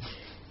the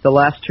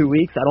last 2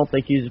 weeks, I don't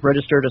think he's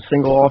registered a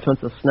single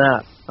offensive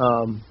snap.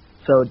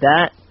 So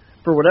that,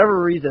 for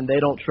whatever reason, they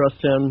don't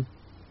trust him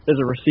as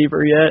a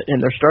receiver yet,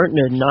 and they're starting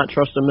to not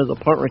trust him as a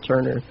punt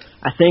returner.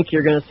 I think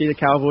you're going to see the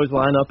Cowboys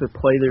line up and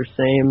play their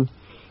same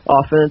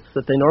offense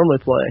that they normally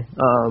play,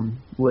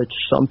 which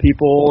some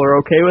people are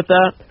okay with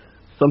that.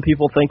 Some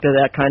people think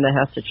that kind of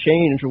has to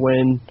change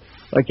when,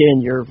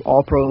 again, your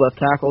all-pro left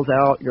tackle's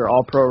out, your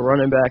all-pro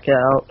running back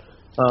out,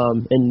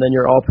 and then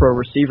your all-pro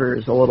receiver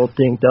is a little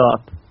dinged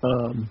up.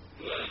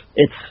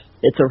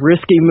 It's a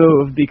risky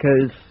move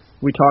because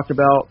we talked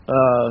about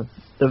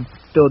the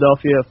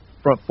Philadelphia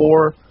front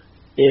four.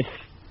 If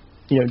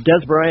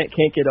Des Bryant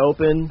can't get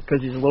open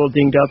because he's a little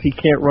dinged up, he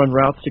can't run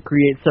routes to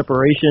create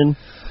separation.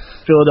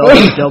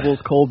 Philadelphia doubles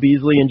Cole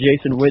Beasley and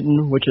Jason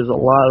Witten, which is a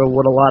lot of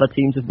what a lot of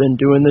teams have been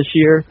doing this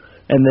year.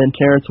 And then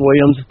Terrence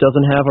Williams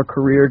doesn't have a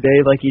career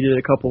day like he did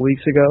a couple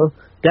weeks ago.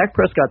 Dak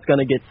Prescott's going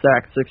to get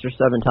sacked 6 or 7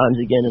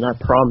 times again, and I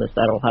promise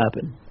that'll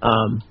happen.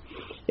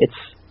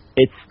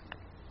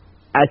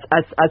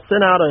 I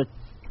sent out a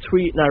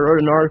tweet and I wrote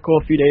an article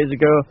a few days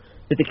ago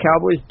that the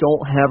Cowboys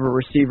don't have a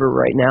receiver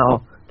right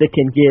now that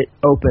can get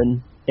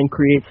open and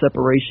create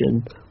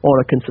separation on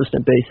a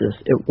consistent basis.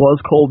 It was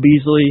Cole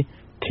Beasley.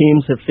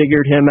 Teams have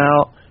figured him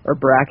out, are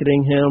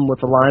bracketing him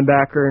with a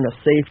linebacker and a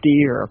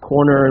safety or a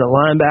corner and a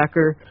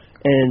linebacker,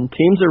 And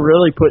teams are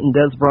really putting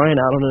Des Bryant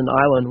out on an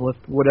island with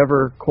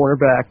whatever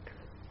cornerback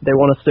they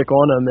want to stick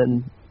on him,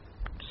 and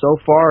so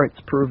far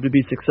it's proved to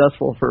be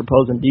successful for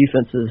opposing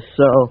defenses.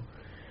 So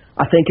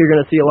I think you're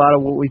going to see a lot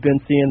of what we've been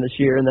seeing this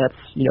year, and that's,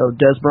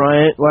 Des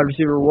Bryant, wide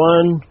receiver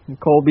 1,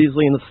 Cole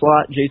Beasley in the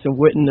slot, Jason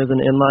Witten as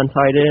an inline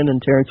tight end, and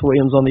Terrence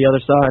Williams on the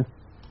other side.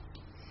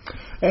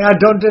 Hey, I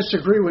don't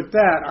disagree with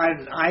that.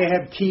 I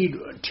have keyed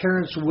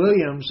Terrence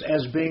Williams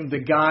as being the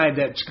guy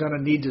that's going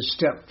to need to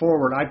step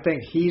forward. I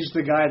think he's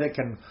the guy that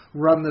can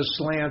run the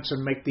slants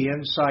and make the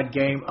inside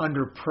game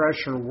under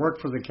pressure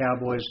work for the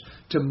Cowboys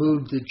to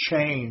move the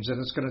chains, and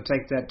it's going to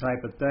take that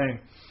type of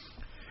thing.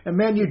 And,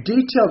 man, you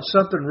detailed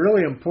something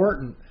really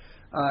important.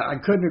 I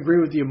couldn't agree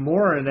with you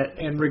more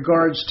in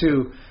regards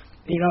to,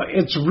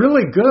 it's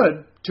really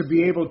good to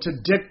be able to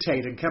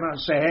dictate and come out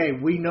and say, hey,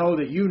 we know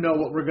that you know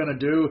what we're going to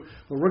do,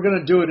 but we're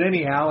going to do it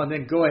anyhow, and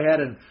then go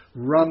ahead and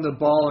run the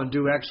ball and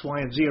do X, Y,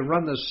 and Z and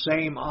run the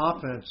same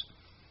offense.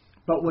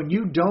 But when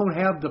you don't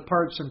have the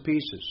parts and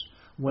pieces,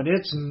 when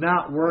it's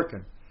not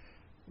working,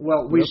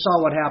 well, we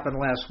saw what happened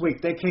last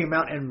week. They came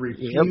out and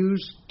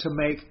refused to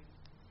make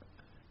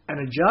an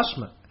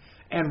adjustment.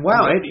 And,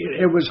 wow,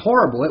 it was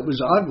horrible. It was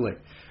ugly.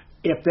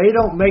 If they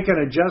don't make an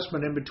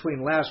adjustment in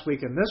between last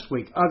week and this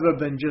week, other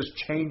than just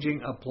changing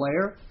a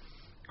player,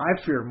 I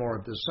fear more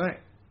of the same.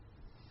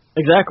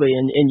 Exactly,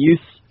 and you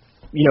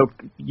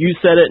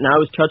said it, and I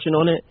was touching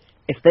on it.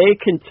 If they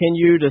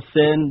continue to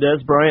send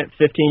Des Bryant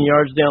 15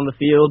 yards down the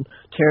field,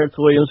 Terrence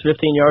Williams 15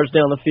 yards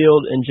down the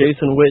field, and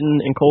Jason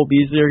Witten and Cole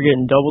Beasley are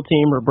getting double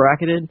teamed or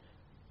bracketed,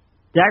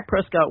 Dak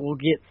Prescott will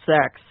get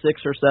sacked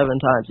 6 or 7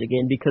 times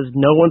again because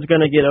no one's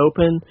going to get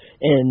open,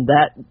 and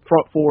that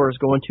front four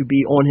is going to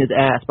be on his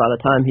ass by the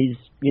time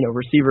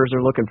receivers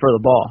are looking for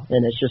the ball.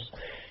 And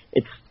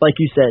it's like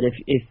you said,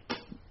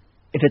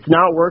 if it's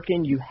not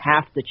working, you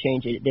have to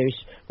change it.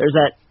 There's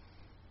that.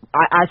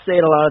 I say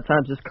it a lot of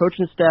times. This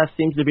coaching staff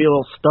seems to be a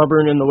little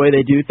stubborn in the way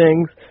they do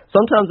things.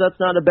 Sometimes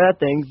that's not a bad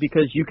thing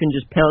because you can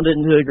just pound it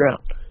into the ground.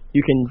 You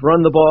can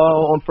run the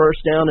ball on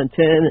first down and 10,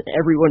 and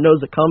everyone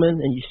knows it coming,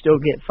 and you still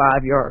get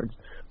 5 yards.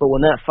 But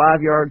when that 5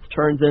 yards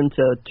turns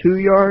into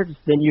 2 yards,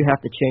 then you have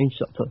to change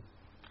something.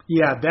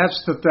 Yeah, that's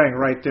the thing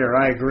right there.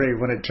 I agree.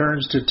 When it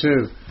turns to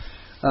 2.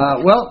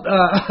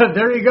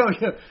 There you go.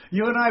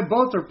 You and I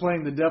both are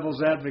playing the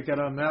devil's advocate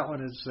on that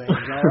one, it seems.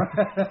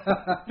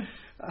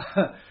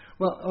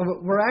 Well,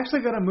 we're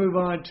actually going to move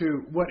on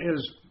to what is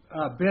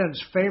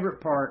Ben's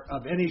favorite part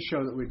of any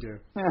show that we do.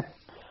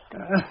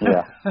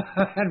 Yeah.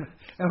 and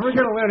we're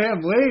going to let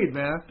him lead,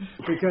 man,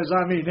 because,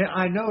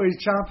 I know he's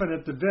chomping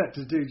at the bit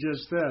to do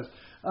just this.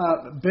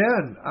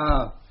 Ben,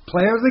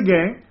 player of the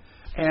game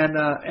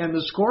and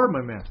the score,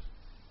 my man.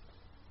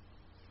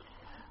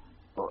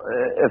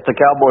 If the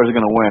Cowboys are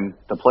going to win,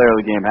 the player of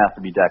the game has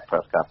to be Dak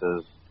Prescott.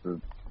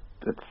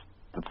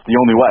 It's the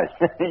only way.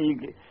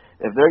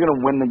 If they're going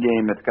to win the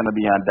game, it's going to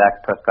be on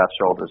Dak Prescott's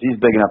shoulders. He's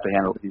big enough to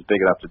handle it. He's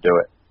big enough to do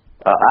it.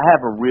 I have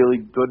a really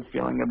good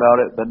feeling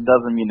about it. That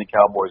doesn't mean the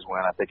Cowboys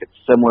win. I think it's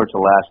similar to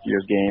last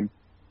year's game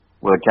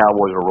where the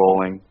Cowboys were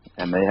rolling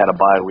and they had a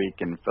bye week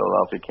and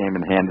Philadelphia came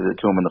and handed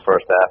it to them in the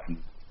first half and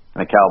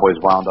the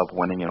Cowboys wound up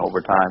winning in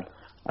overtime.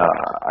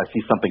 I see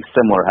something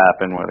similar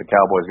happen where the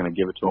Cowboys are going to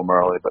give it to them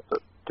early, but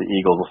the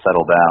Eagles will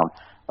settle down.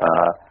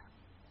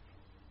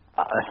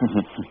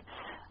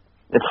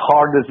 It's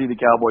hard to see the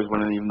Cowboys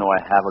winning even though I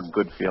have a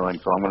good feeling,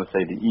 so I'm going to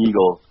say the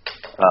Eagles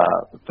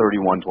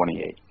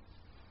 31-28.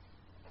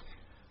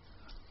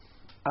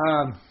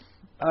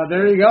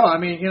 There you go.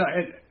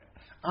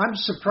 I'm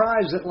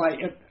surprised that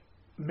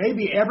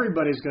maybe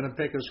everybody's going to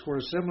pick a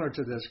score similar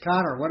to this.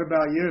 Connor, what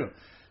about you?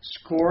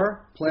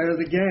 Score, player of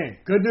the game.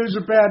 Good news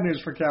or bad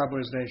news for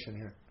Cowboys Nation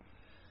here?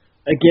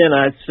 Again,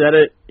 I said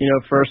it.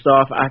 First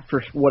off,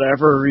 for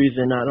whatever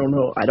reason, I don't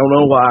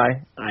know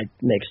why. It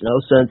makes no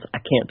sense. I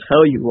can't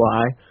tell you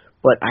why.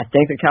 But I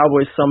think the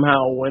Cowboys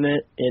somehow win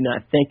it, and I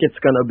think it's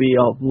going to be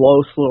a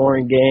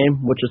low-scoring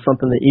game, which is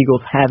something the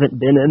Eagles haven't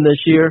been in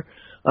this year.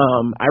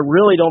 I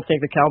really don't think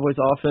the Cowboys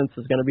offense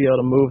is going to be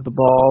able to move the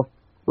ball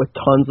with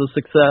tons of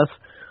success.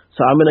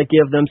 So I'm going to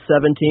give them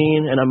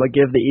 17, and I'm going to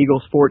give the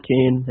Eagles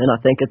 14. And I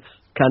think it's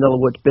kind of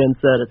what Ben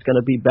said. It's going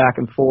to be back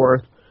and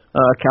forth.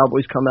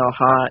 Cowboys come out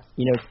hot.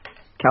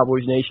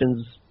 Cowboys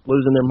Nation's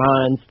losing their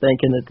minds,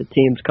 thinking that the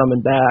team's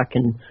coming back.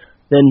 And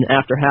then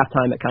after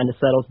halftime, it kind of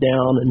settles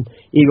down, and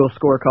Eagles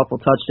score a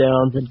couple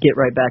touchdowns and get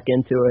right back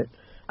into it.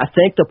 I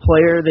think the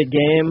player of the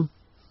game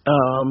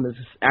is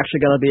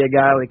actually going to be a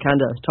guy we kind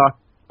of talked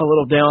a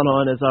little down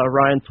on is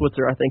Ryan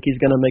Switzer. I think he's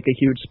going to make a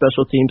huge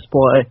special teams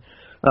play.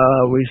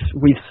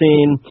 We've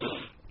seen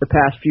the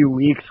past few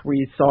weeks.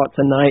 We saw it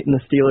tonight in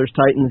the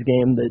Steelers-Titans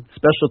game that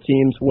special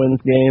teams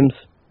wins games,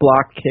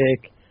 block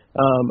kick.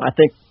 I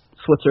think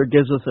Switzer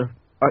gives us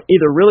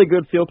either really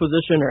good field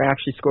position or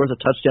actually scores a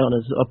touchdown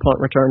as a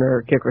punt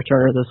returner or kick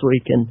returner this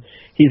week, and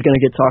he's going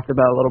to get talked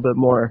about a little bit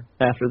more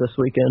after this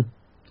weekend.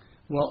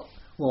 Well,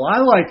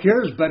 I like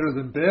yours better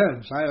than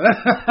Ben's. So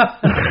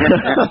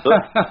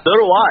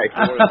do I.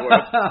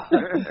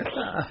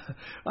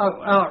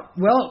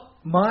 Well,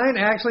 Mine,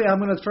 actually, I'm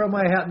going to throw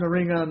my hat in the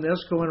ring on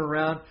this going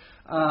around.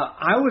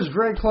 I was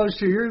very close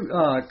to you,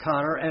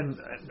 Connor,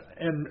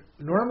 and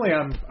normally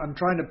I'm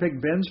trying to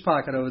pick Ben's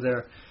pocket over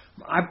there.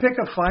 I pick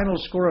a final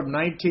score of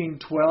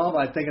 19-12.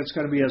 I think it's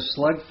going to be a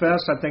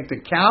slugfest. I think the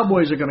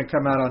Cowboys are going to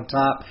come out on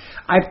top.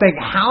 I think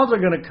how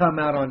they're going to come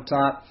out on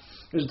top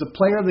is the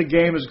player of the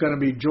game is going to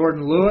be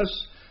Jordan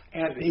Lewis,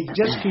 and he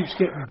just keeps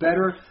getting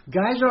better.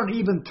 Guys aren't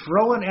even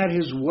throwing at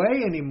his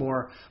way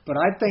anymore, but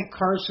I think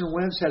Carson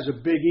Wentz has a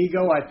big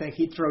ego. I think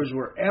he throws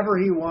wherever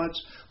he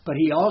wants, but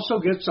he also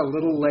gets a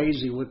little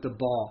lazy with the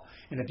ball.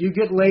 And if you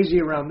get lazy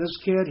around this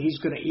kid, he's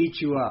going to eat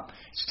you up.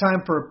 It's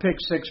time for a pick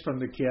six from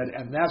the kid,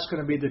 and that's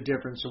going to be the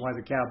difference in why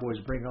the Cowboys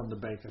bring home the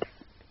bacon.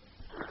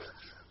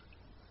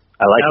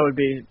 I like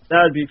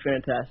that would be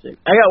fantastic.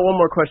 I got one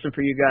more question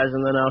for you guys,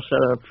 and then I'll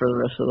shut up for the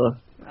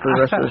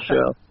rest of the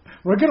show.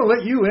 We're going to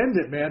let you end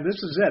it, man. This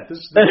is it.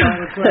 This is the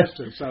final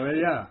question. So,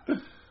 yeah.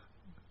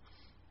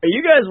 Are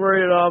you guys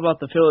worried at all about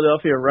the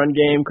Philadelphia run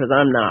game? Because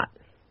I'm not.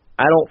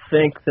 I don't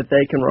think that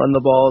they can run the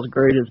ball as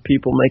great as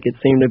people make it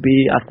seem to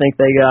be. I think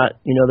they got,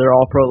 their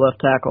all-pro left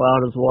tackle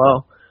out as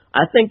well.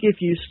 I think if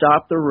you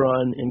stop the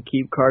run and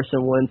keep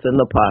Carson Wentz in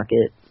the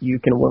pocket,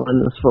 you can win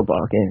this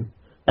football game.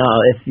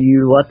 If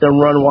you let them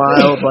run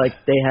wild like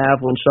they have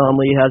when Sean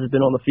Lee hasn't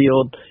been on the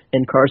field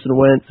and Carson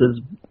Wentz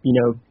is,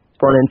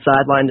 running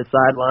sideline to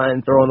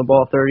sideline, throwing the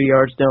ball 30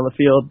 yards down the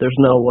field, there's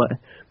no way.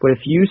 But if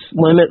you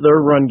limit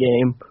their run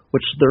game,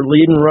 which their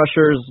leading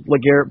rusher is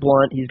LeGarrette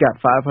Blount, he's got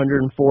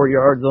 504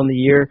 yards on the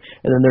year,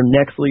 and then their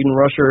next leading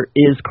rusher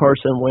is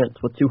Carson Wentz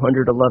with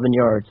 211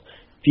 yards.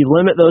 If you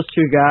limit those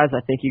two guys, I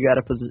think you got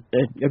a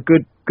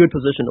good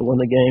position to win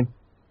the game.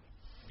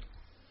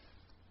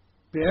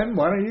 Ben,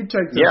 why don't you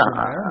take this one,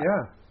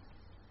 man?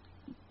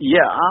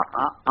 Yeah,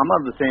 I'm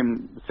of the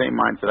same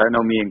mindset. I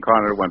know me and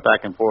Connor went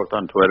back and forth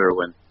on Twitter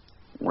when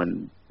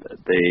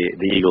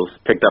the Eagles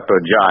picked up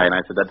Ojai, and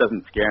I said that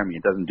doesn't scare me.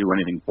 It doesn't do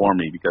anything for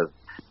me because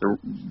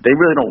they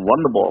really don't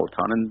run the ball a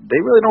ton, and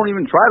they really don't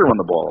even try to run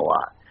the ball a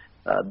lot.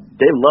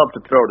 They love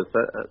to throw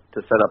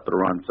to set up the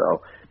run.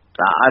 So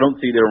I don't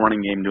see their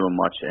running game doing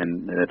much,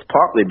 and it's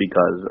partly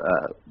because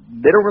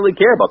they don't really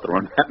care about the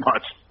run that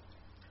much.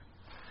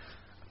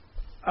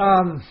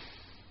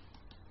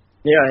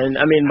 Yeah, and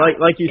I mean,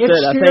 like you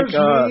said, I think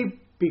me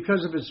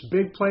because of its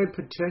big play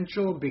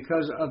potential,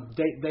 because of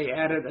they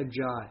added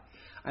Ojai.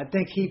 I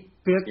think he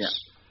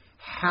fits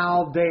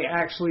how they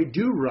actually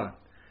do run.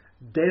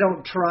 They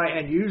don't try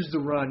and use the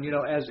run,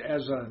 as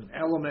an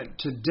element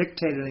to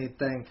dictate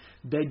anything.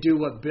 They do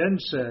what Ben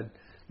said.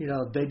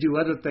 They do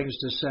other things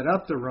to set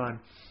up the run.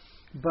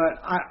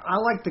 But I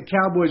like the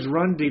Cowboys'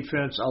 run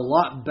defense a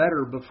lot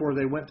better before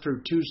they went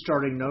through two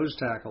starting nose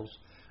tackles.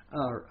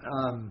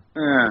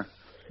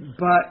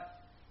 But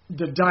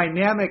the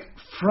dynamic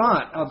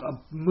front of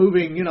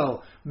moving,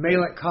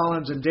 Malek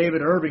Collins and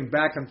David Irving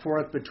back and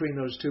forth between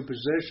those two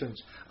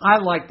positions, I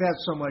like that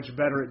so much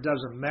better it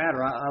doesn't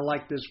matter. I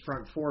like this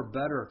front four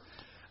better.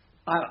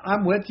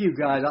 I'm with you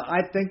guys.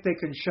 I think they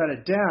can shut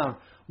it down.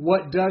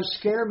 What does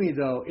scare me,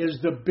 though, is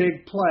the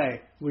big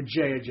play with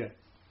J.J.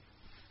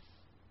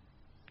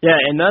 Yeah,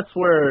 and that's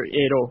where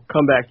it'll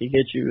come back to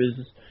get you,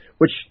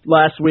 which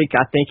last week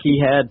I think he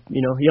had,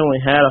 he only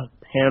had a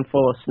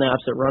handful of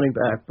snaps at running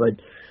back, but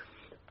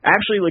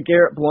actually,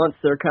 LeGarrette Blount's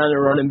their kind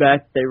of running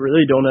back they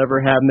really don't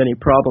ever have many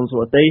problems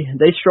with.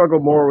 They struggle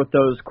more with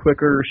those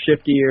quicker,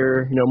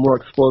 shiftier, more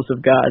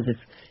explosive guys.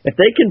 If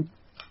they can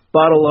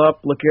bottle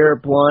up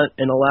LeGarrette Blount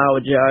and allow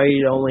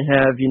Ajayi to only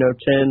have,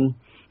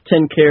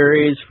 10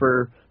 carries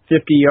for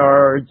 50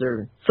 yards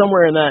or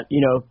somewhere in that,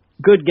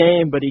 good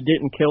game, but he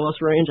didn't kill us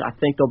range, I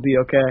think they'll be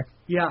okay.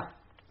 Yeah.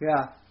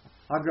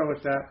 I'll go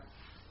with that.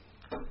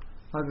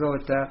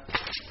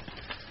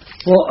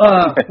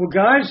 Well,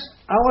 guys,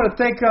 I want to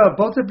thank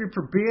both of you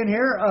for being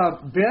here.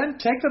 Ben,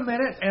 take a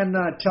minute and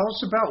tell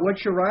us about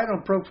what you write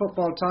on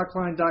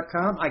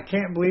ProFootballTalkline.com. I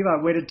can't believe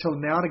I waited till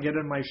now to get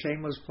in my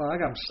shameless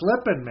plug. I'm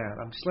slipping, man.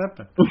 I'm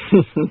slipping.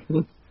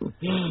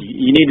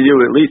 You need to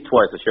do it at least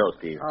twice a show,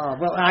 Steve.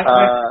 Well,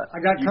 I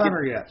got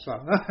Connor yet, so.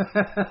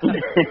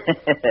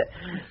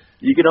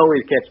 You can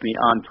always catch me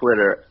on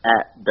Twitter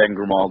at Ben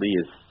Grimaldi,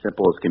 as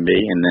simple as can be.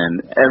 And then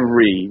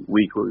every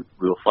week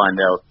we'll find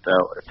out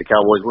if the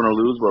Cowboys win or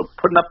lose. We're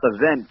putting up the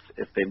vents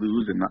if they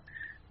lose, and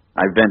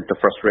I vent the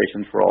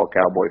frustrations for all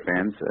Cowboy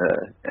fans.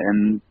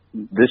 And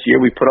this year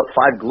we put up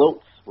 5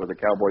 gloats where the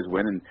Cowboys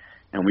win,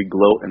 and we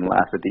gloat and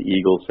laugh at the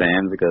Eagles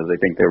fans because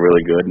they think they're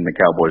really good and the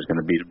Cowboys are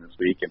going to beat them this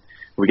week. And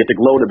we get to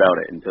gloat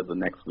about it until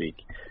the next week.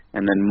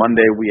 And then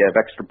Monday we have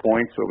extra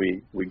points where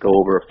we go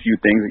over a few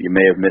things that you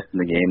may have missed in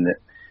the game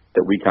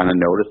that we kind of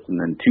noticed. And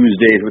then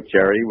Tuesdays with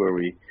Jerry where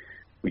we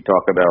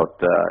talk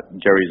about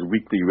Jerry's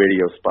weekly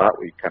radio spot.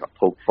 We kind of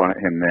poke fun at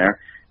him there.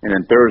 And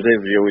then Thursdays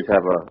we always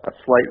have a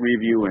slight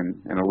review and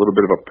a little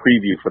bit of a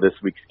preview for this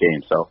week's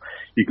game. So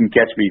you can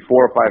catch me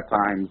 4 or 5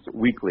 times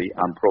weekly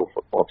on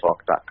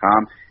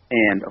ProFootballTalk.com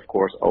and, of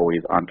course,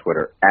 always on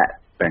Twitter at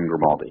Ben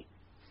Grimaldi.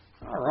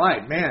 All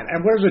right, man.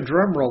 And where's a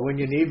drum roll when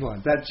you need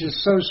one? That's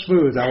just so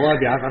smooth. I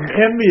love you. I'm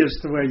envious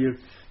the way you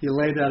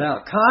laid that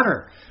out.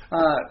 Connor,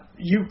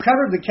 you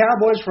covered the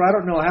Cowboys for I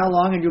don't know how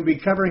long, and you'll be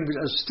covering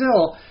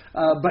still,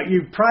 but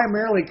you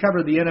primarily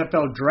covered the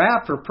NFL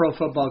draft for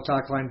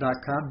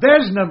ProFootballTalkline.com.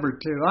 There's number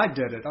 2. I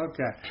did it.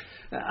 Okay.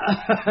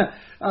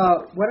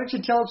 Why don't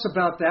you tell us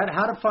about that,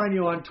 how to find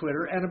you on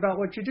Twitter, and about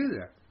what you do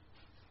there?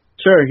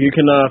 Sure. You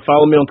can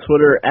follow me on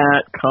Twitter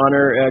at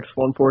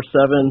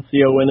ConnorX147,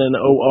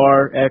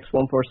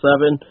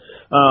 ConnorX147.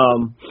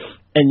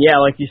 And yeah,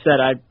 like you said,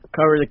 I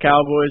covered the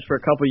Cowboys for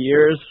a couple of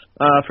years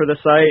for the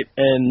site,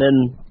 and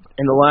then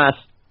in the last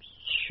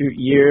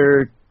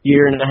year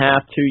and a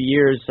half, 2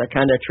 years, I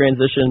kind of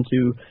transitioned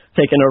to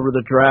taking over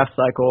the draft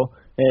cycle,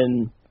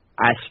 and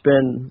I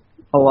spend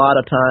a lot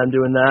of time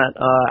doing that.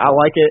 I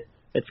like it.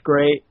 It's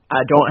great.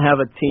 I don't have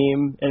a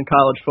team in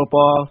college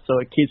football, so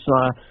it keeps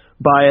my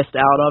biased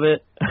out of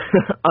it,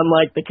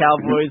 unlike the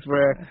Cowboys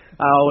where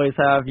I always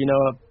have,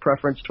 a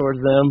preference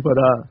towards them. But,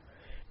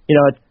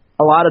 it's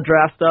a lot of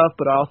draft stuff,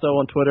 but also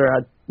on Twitter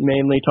I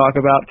mainly talk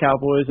about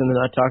Cowboys, and then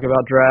I talk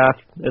about draft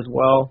as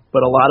well.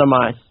 But a lot of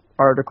my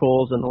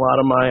articles and a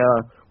lot of my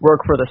work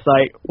for the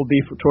site will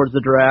be towards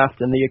the draft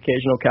and the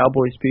occasional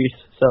Cowboys piece.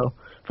 So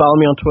follow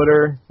me on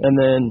Twitter, and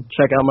then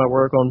check out my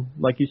work on,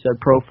 like you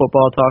said,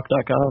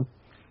 ProFootballTalk.com.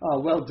 Oh,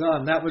 well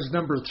done. That was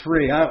number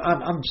 3.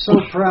 I'm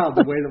so proud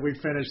the way that we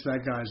finished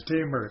that, guys.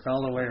 Teamwork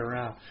all the way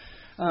around.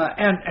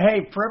 And,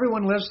 hey, for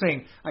everyone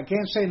listening, I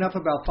can't say enough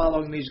about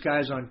following these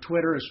guys on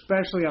Twitter,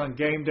 especially on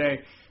game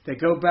day. They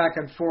go back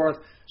and forth,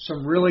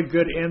 some really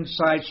good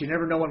insights. You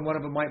never know when one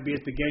of them might be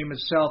at the game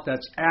itself.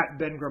 That's at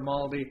Ben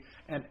Grimaldi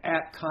and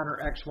at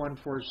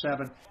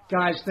ConnorX147.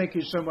 Guys, thank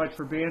you so much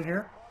for being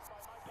here.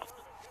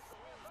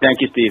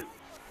 Thank you, Steve.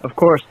 Of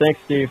course.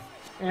 Thanks, Steve.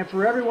 And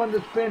for everyone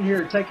that's been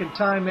here, taking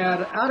time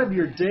out of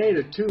your day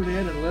to tune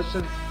in and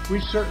listen, we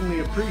certainly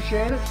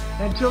appreciate it.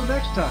 Until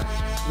next time,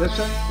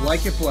 listen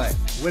like you play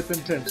with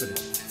intensity.